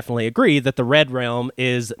I would definitely agree that the red realm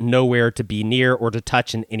is nowhere to be near or to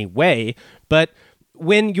touch in any way. But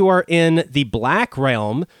when you are in the black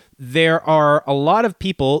realm, there are a lot of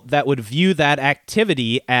people that would view that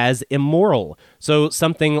activity as immoral. So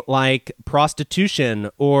something like prostitution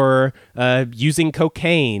or using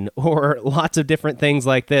cocaine or lots of different things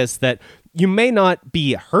like this that you may not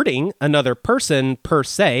be hurting another person per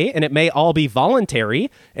se, and it may all be voluntary.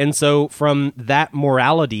 And so from that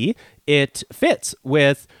morality, it fits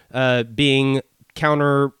with being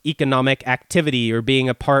counter-economic activity or being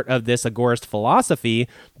a part of this agorist philosophy.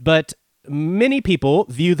 But many people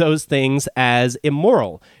view those things as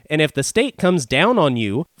immoral. And if the state comes down on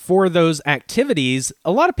you for those activities,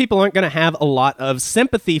 a lot of people aren't going to have a lot of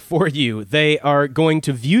sympathy for you. They are going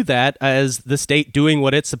to view that as the state doing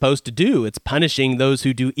what it's supposed to do. It's punishing those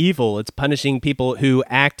who do evil. It's punishing people who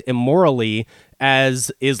act immorally,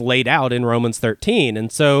 as is laid out in Romans 13.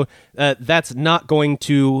 And so that's not going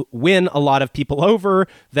to win a lot of people over.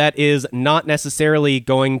 That is not necessarily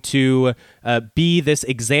going to be this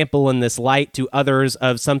example and this light to others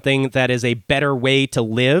of something that is a better way to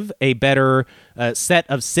live, a better set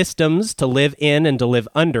of systems to live in and to live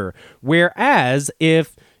under. Whereas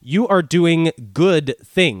if you are doing good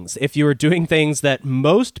things, if you are doing things that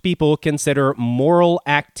most people consider moral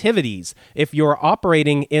activities, if you're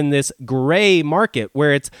operating in this gray market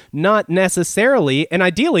where it's not necessarily, and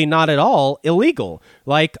ideally not at all, illegal,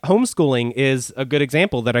 like homeschooling is a good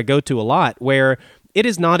example that I go to a lot, where it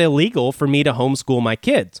is not illegal for me to homeschool my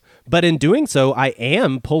kids. But in doing so, I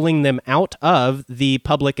am pulling them out of the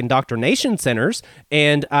public indoctrination centers,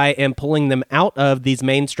 and I am pulling them out of these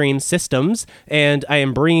mainstream systems, and I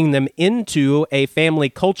am bringing them into a family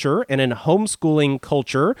culture and a homeschooling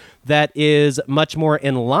culture that is much more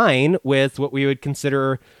in line with what we would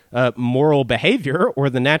consider moral behavior or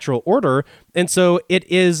the natural order. And so it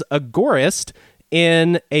is agorist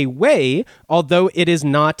in a way, although it is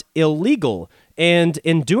not illegal. And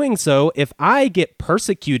in doing so, if I get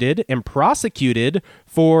persecuted and prosecuted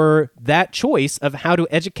for that choice of how to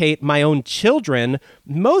educate my own children,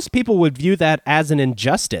 most people would view that as an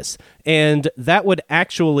injustice. And that would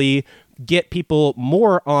actually get people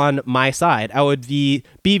more on my side. I would be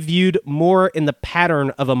viewed more in the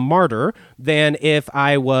pattern of a martyr than if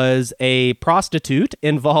I was a prostitute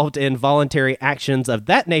involved in voluntary actions of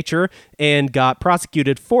that nature and got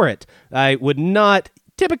prosecuted for it. I would not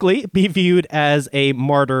typically be viewed as a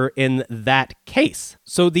martyr in that case.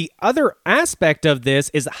 So the other aspect of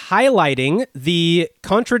this is highlighting the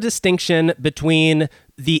contradistinction between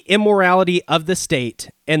the immorality of the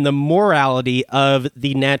state and the morality of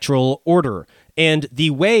the natural order. And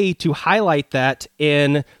the way to highlight that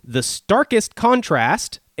in the starkest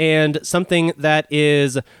contrast and something that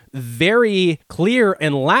is very clear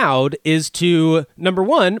and loud is to, number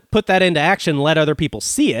one, put that into action, let other people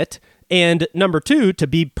see it. And number two, to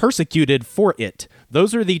be persecuted for it.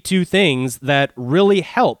 Those are the two things that really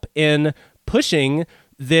help in pushing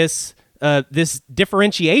this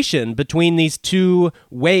differentiation between these two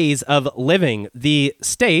ways of living. The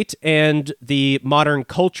state and the modern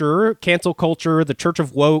culture, cancel culture, the Church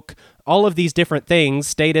of Woke, all of these different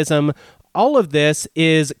things, statism, all of this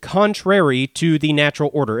is contrary to the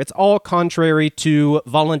natural order. It's all contrary to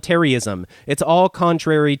voluntarism. It's all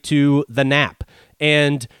contrary to the NAP.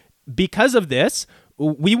 And because of this,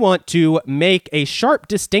 we want to make a sharp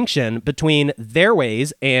distinction between their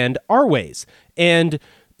ways and our ways. And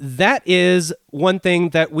that is one thing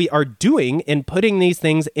that we are doing in putting these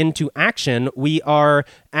things into action. We are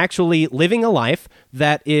actually living a life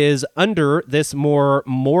that is under this more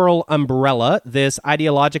moral umbrella, this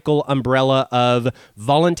ideological umbrella of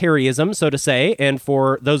voluntarism, so to say. And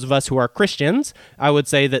for those of us who are Christians, I would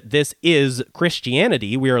say that this is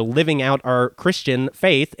Christianity. We are living out our Christian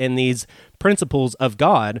faith in these principles of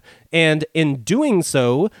God. And in doing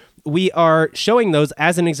so, we are showing those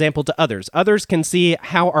as an example to others. Others can see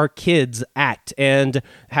how our kids act and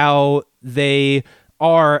how they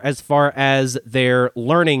are as far as their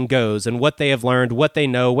learning goes and what they have learned, what they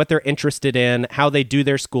know, what they're interested in, how they do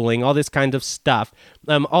their schooling, all this kind of stuff.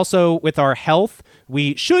 Also, with our health,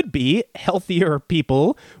 we should be healthier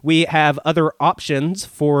people. We have other options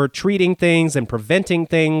for treating things and preventing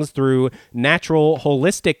things through natural,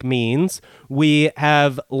 holistic means. We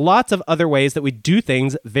have lots of other ways that we do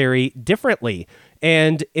things very differently.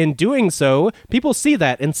 And in doing so, people see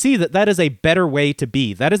that and see that that is a better way to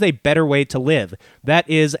be. That is a better way to live. That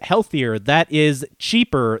is healthier. That is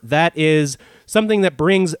cheaper. That is something that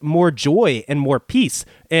brings more joy and more peace.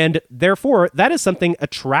 And therefore, that is something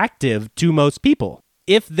attractive to most people.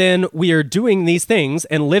 if then we are doing these things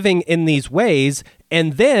and living in these ways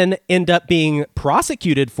and then end up being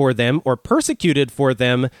prosecuted for them or persecuted for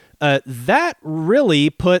them, that really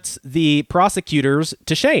puts the prosecutors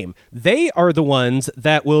to shame. They are the ones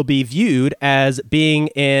that will be viewed as being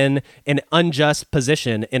in an unjust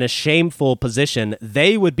position, in a shameful position.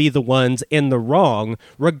 They would be the ones in the wrong,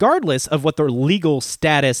 regardless of what their legal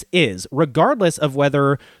status is, regardless of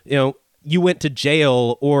whether, you went to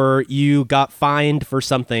jail or you got fined for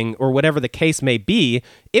something or whatever the case may be.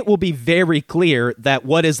 It will be very clear that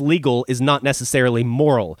what is legal is not necessarily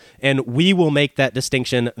moral, and we will make that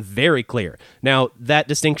distinction very clear. Now, that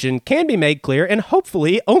distinction can be made clear and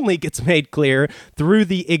hopefully only gets made clear through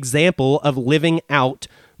the example of living out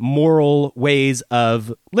moral ways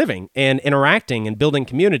of living and interacting and building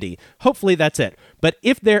community. Hopefully that's it. But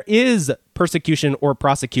if there is persecution or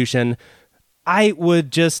prosecution, I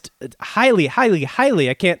would just highly,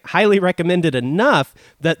 I can't highly recommend it enough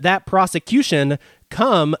that prosecution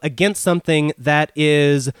come against something that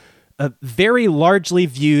is very largely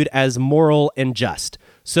viewed as moral and just.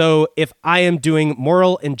 So if I am doing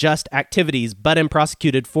moral and just activities, but am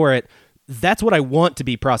prosecuted for it, that's what I want to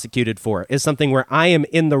be prosecuted for, is something where I am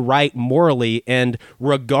in the right morally, and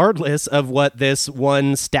regardless of what this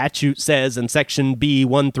one statute says in Section B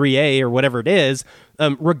 13A or whatever it is,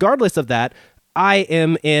 regardless of that, I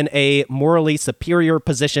am in a morally superior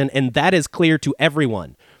position, and that is clear to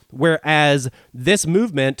everyone. Whereas this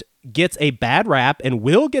movement gets a bad rap and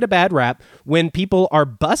will get a bad rap when people are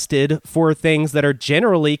busted for things that are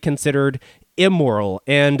generally considered immoral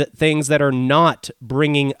and things that are not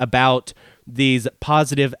bringing about these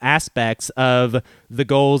positive aspects of the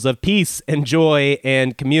goals of peace and joy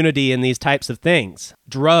and community and these types of things.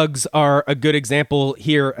 Drugs are a good example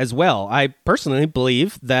here as well. I personally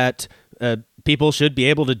believe that people should be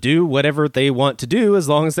able to do whatever they want to do as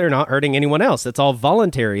long as they're not hurting anyone else. It's all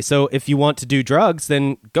voluntary. So if you want to do drugs,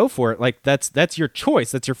 then go for it. Like that's your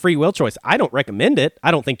choice. That's your free will choice. I don't recommend it.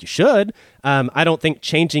 I don't think you should. I don't think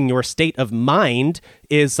changing your state of mind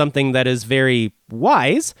is something that is very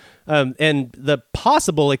wise. And the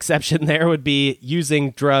possible exception there would be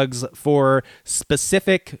using drugs for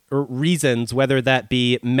specific reasons, whether that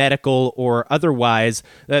be medical or otherwise.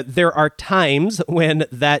 There are times when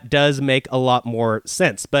that does make a lot more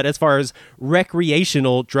sense. But as far as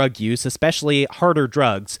recreational drug use, especially harder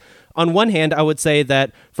drugs, on one hand, I would say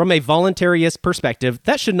that from a voluntarist perspective,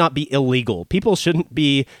 that should not be illegal. People shouldn't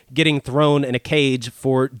be getting thrown in a cage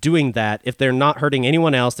for doing that. If they're not hurting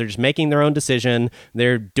anyone else, they're just making their own decision.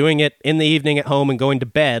 They're doing it in the evening at home and going to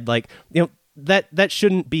bed. That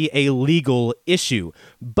shouldn't be a legal issue.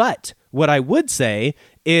 But what I would say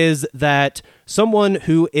is that someone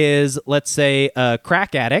who is, let's say, a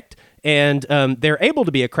crack addict, and they're able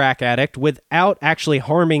to be a crack addict without actually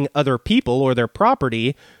harming other people or their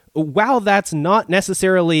property, while that's not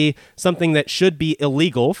necessarily something that should be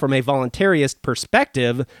illegal from a voluntarist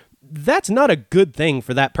perspective, that's not a good thing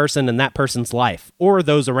for that person and that person's life or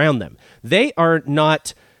those around them. They are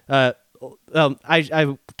not...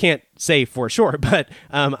 I can't say for sure, but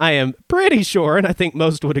I am pretty sure, and I think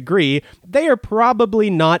most would agree, they are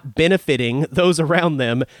probably not benefiting those around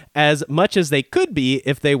them as much as they could be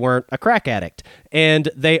if they weren't a crack addict. And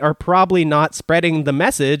they are probably not spreading the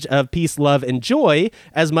message of peace, love, and joy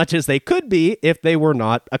as much as they could be if they were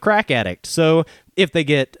not a crack addict. So if they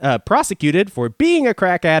get prosecuted for being a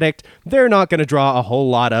crack addict, they're not going to draw a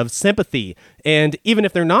whole lot of sympathy. And even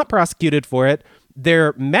if they're not prosecuted for it,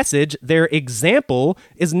 their message, their example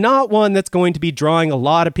is not one that's going to be drawing a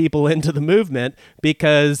lot of people into the movement,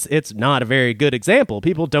 because it's not a very good example.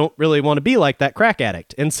 People don't really want to be like that crack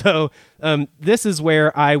addict. And so this is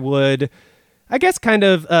where I would, I guess, kind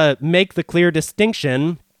of make the clear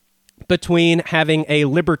distinction between having a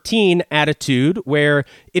libertine attitude where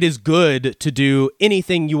it is good to do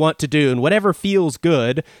anything you want to do and whatever feels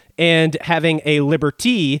good, and having a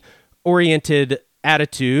liberty-oriented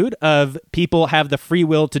attitude of people have the free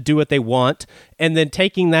will to do what they want, and then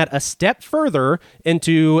taking that a step further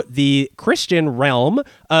into the Christian realm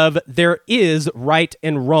of there is right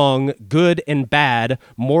and wrong, good and bad,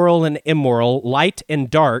 moral and immoral, light and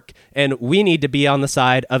dark, and we need to be on the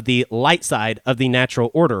side of the light side of the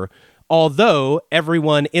natural order. Although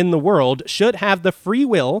everyone in the world should have the free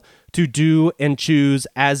will to do and choose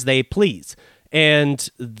as they please. And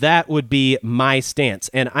that would be my stance.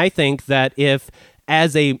 And I think that if,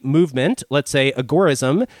 as a movement, let's say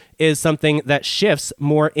agorism is something that shifts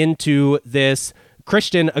more into this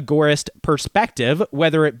Christian agorist perspective,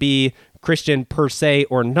 whether it be Christian per se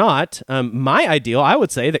or not, my ideal, I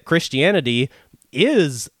would say that Christianity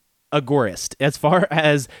is agorist. As far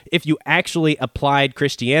as if you actually applied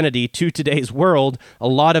Christianity to today's world, a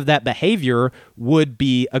lot of that behavior would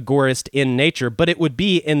be agorist in nature, but it would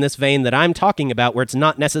be in this vein that I'm talking about, where it's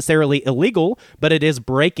not necessarily illegal, but it is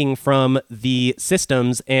breaking from the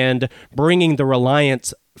systems and bringing the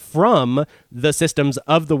reliance from the systems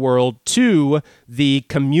of the world to the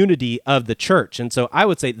community of the church. And so I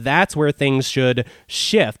would say that's where things should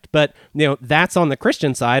shift. But, that's on the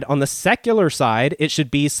Christian side. On the secular side, it should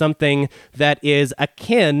be something that is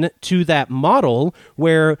akin to that model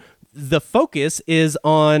where the focus is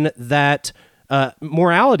on that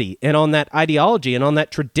morality and on that ideology and on that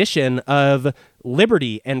tradition of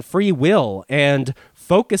liberty and free will, and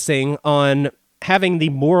focusing on having the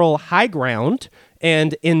moral high ground,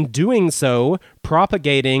 and in doing so,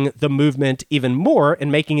 propagating the movement even more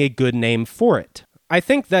and making a good name for it. I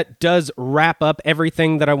think that does wrap up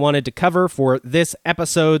everything that I wanted to cover for this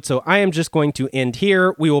episode, so I am just going to end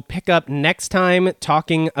here. We will pick up next time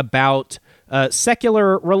talking about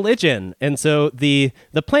secular religion. And so the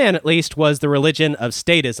plan, at least, was the religion of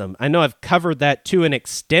statism. I know I've covered that to an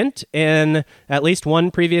extent in at least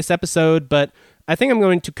one previous episode, but I think I'm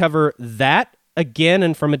going to cover that again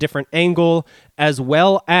and from a different angle, as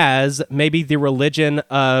well as maybe the religion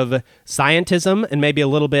of scientism and maybe a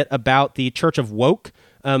little bit about the Church of Woke.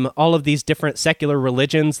 All of these different secular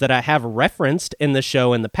religions that I have referenced in the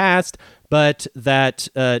show in the past, but that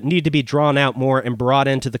need to be drawn out more and brought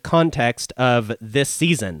into the context of this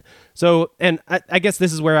season. So, and I guess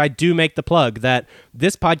this is where I do make the plug that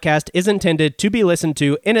this podcast is intended to be listened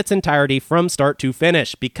to in its entirety from start to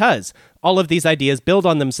finish, because all of these ideas build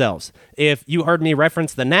on themselves. If you heard me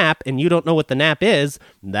reference the nap and you don't know what the nap is,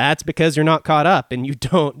 that's because you're not caught up and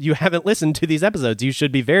you haven't listened to these episodes. You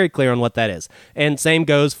should be very clear on what that is. And same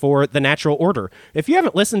goes for the natural order. If you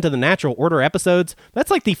haven't listened to the natural order episodes,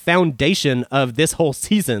 that's like the foundation of this whole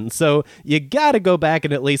season. So you got to go back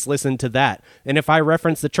and at least listen to that. And if I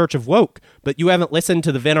reference the Church of Woke, but you haven't listened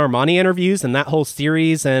to the Vin Armani interviews and that whole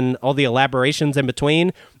series and all the elaborations in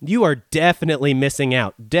between, you are definitely missing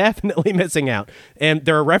out. Definitely missing out. And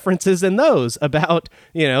there are references in those about,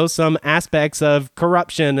 some aspects of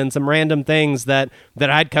corruption and some random things that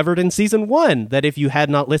I'd covered in season 1, that if you had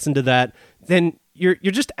not listened to that, then you're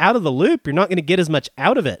just out of the loop. You're not going to get as much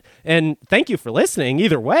out of it. And thank you for listening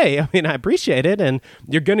either way. I mean, I appreciate it. And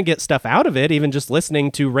you're going to get stuff out of it, even just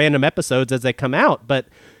listening to random episodes as they come out. But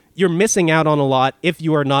you're missing out on a lot if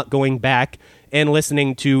you are not going back and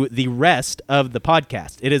listening to the rest of the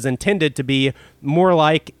podcast. It is intended to be more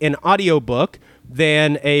like an audiobook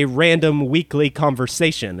than a random weekly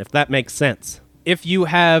conversation, if that makes sense. If you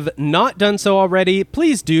have not done so already,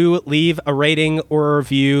 please do leave a rating or a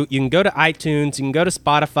review. You can go to iTunes, you can go to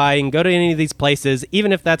Spotify, you can go to any of these places,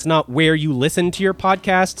 even if that's not where you listen to your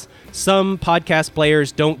podcasts. Some podcast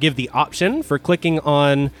players don't give the option for clicking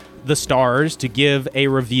on the stars to give a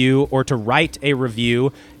review or to write a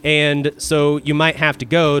review, and so you might have to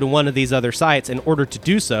go to one of these other sites in order to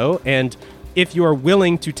do so. And if you are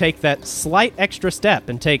willing to take that slight extra step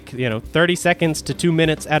and take 30 seconds to 2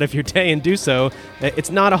 minutes out of your day and do so,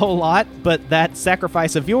 it's not a whole lot, but that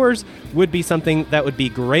sacrifice of yours would be something that would be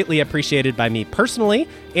greatly appreciated by me personally,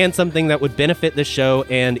 and something that would benefit the show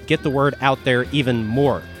and get the word out there even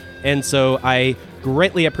more. And so I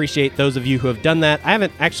greatly appreciate those of you who have done that. I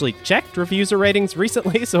haven't actually checked reviews or ratings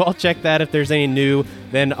recently, so I'll check that. If there's any new,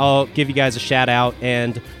 then I'll give you guys a shout out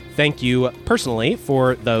and thank you personally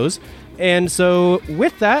for those. And so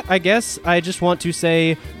with that, I guess I just want to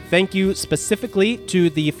say thank you specifically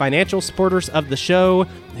to the financial supporters of the show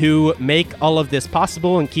who make all of this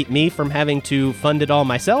possible and keep me from having to fund it all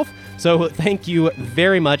myself. So thank you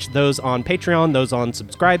very much, those on Patreon, those on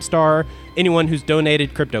Subscribestar, anyone who's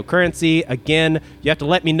donated cryptocurrency. Again, you have to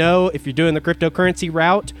let me know if you're doing the cryptocurrency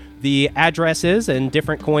route. The addresses and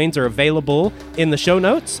different coins are available in the show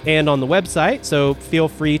notes and on the website, so feel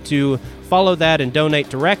free to follow that and donate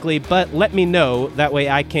directly, but let me know. That way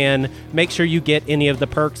I can make sure you get any of the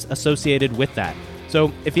perks associated with that.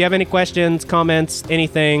 So if you have any questions, comments,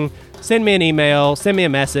 anything, send me an email, send me a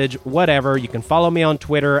message, whatever. You can follow me on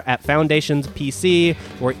Twitter at FoundationsPC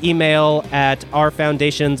or email at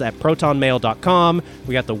rfoundations@protonmail.com.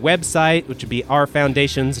 We got the website, which would be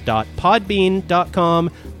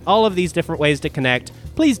rfoundations.podbean.com. All of these different ways to connect.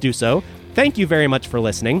 Please do so. Thank you very much for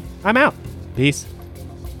listening. I'm out. Peace.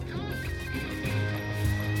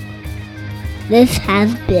 This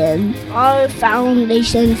has been Our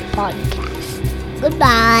Foundations Podcast.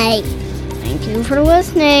 Goodbye. Thank you for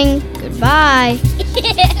listening. Goodbye.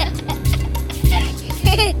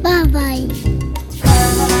 Bye-bye.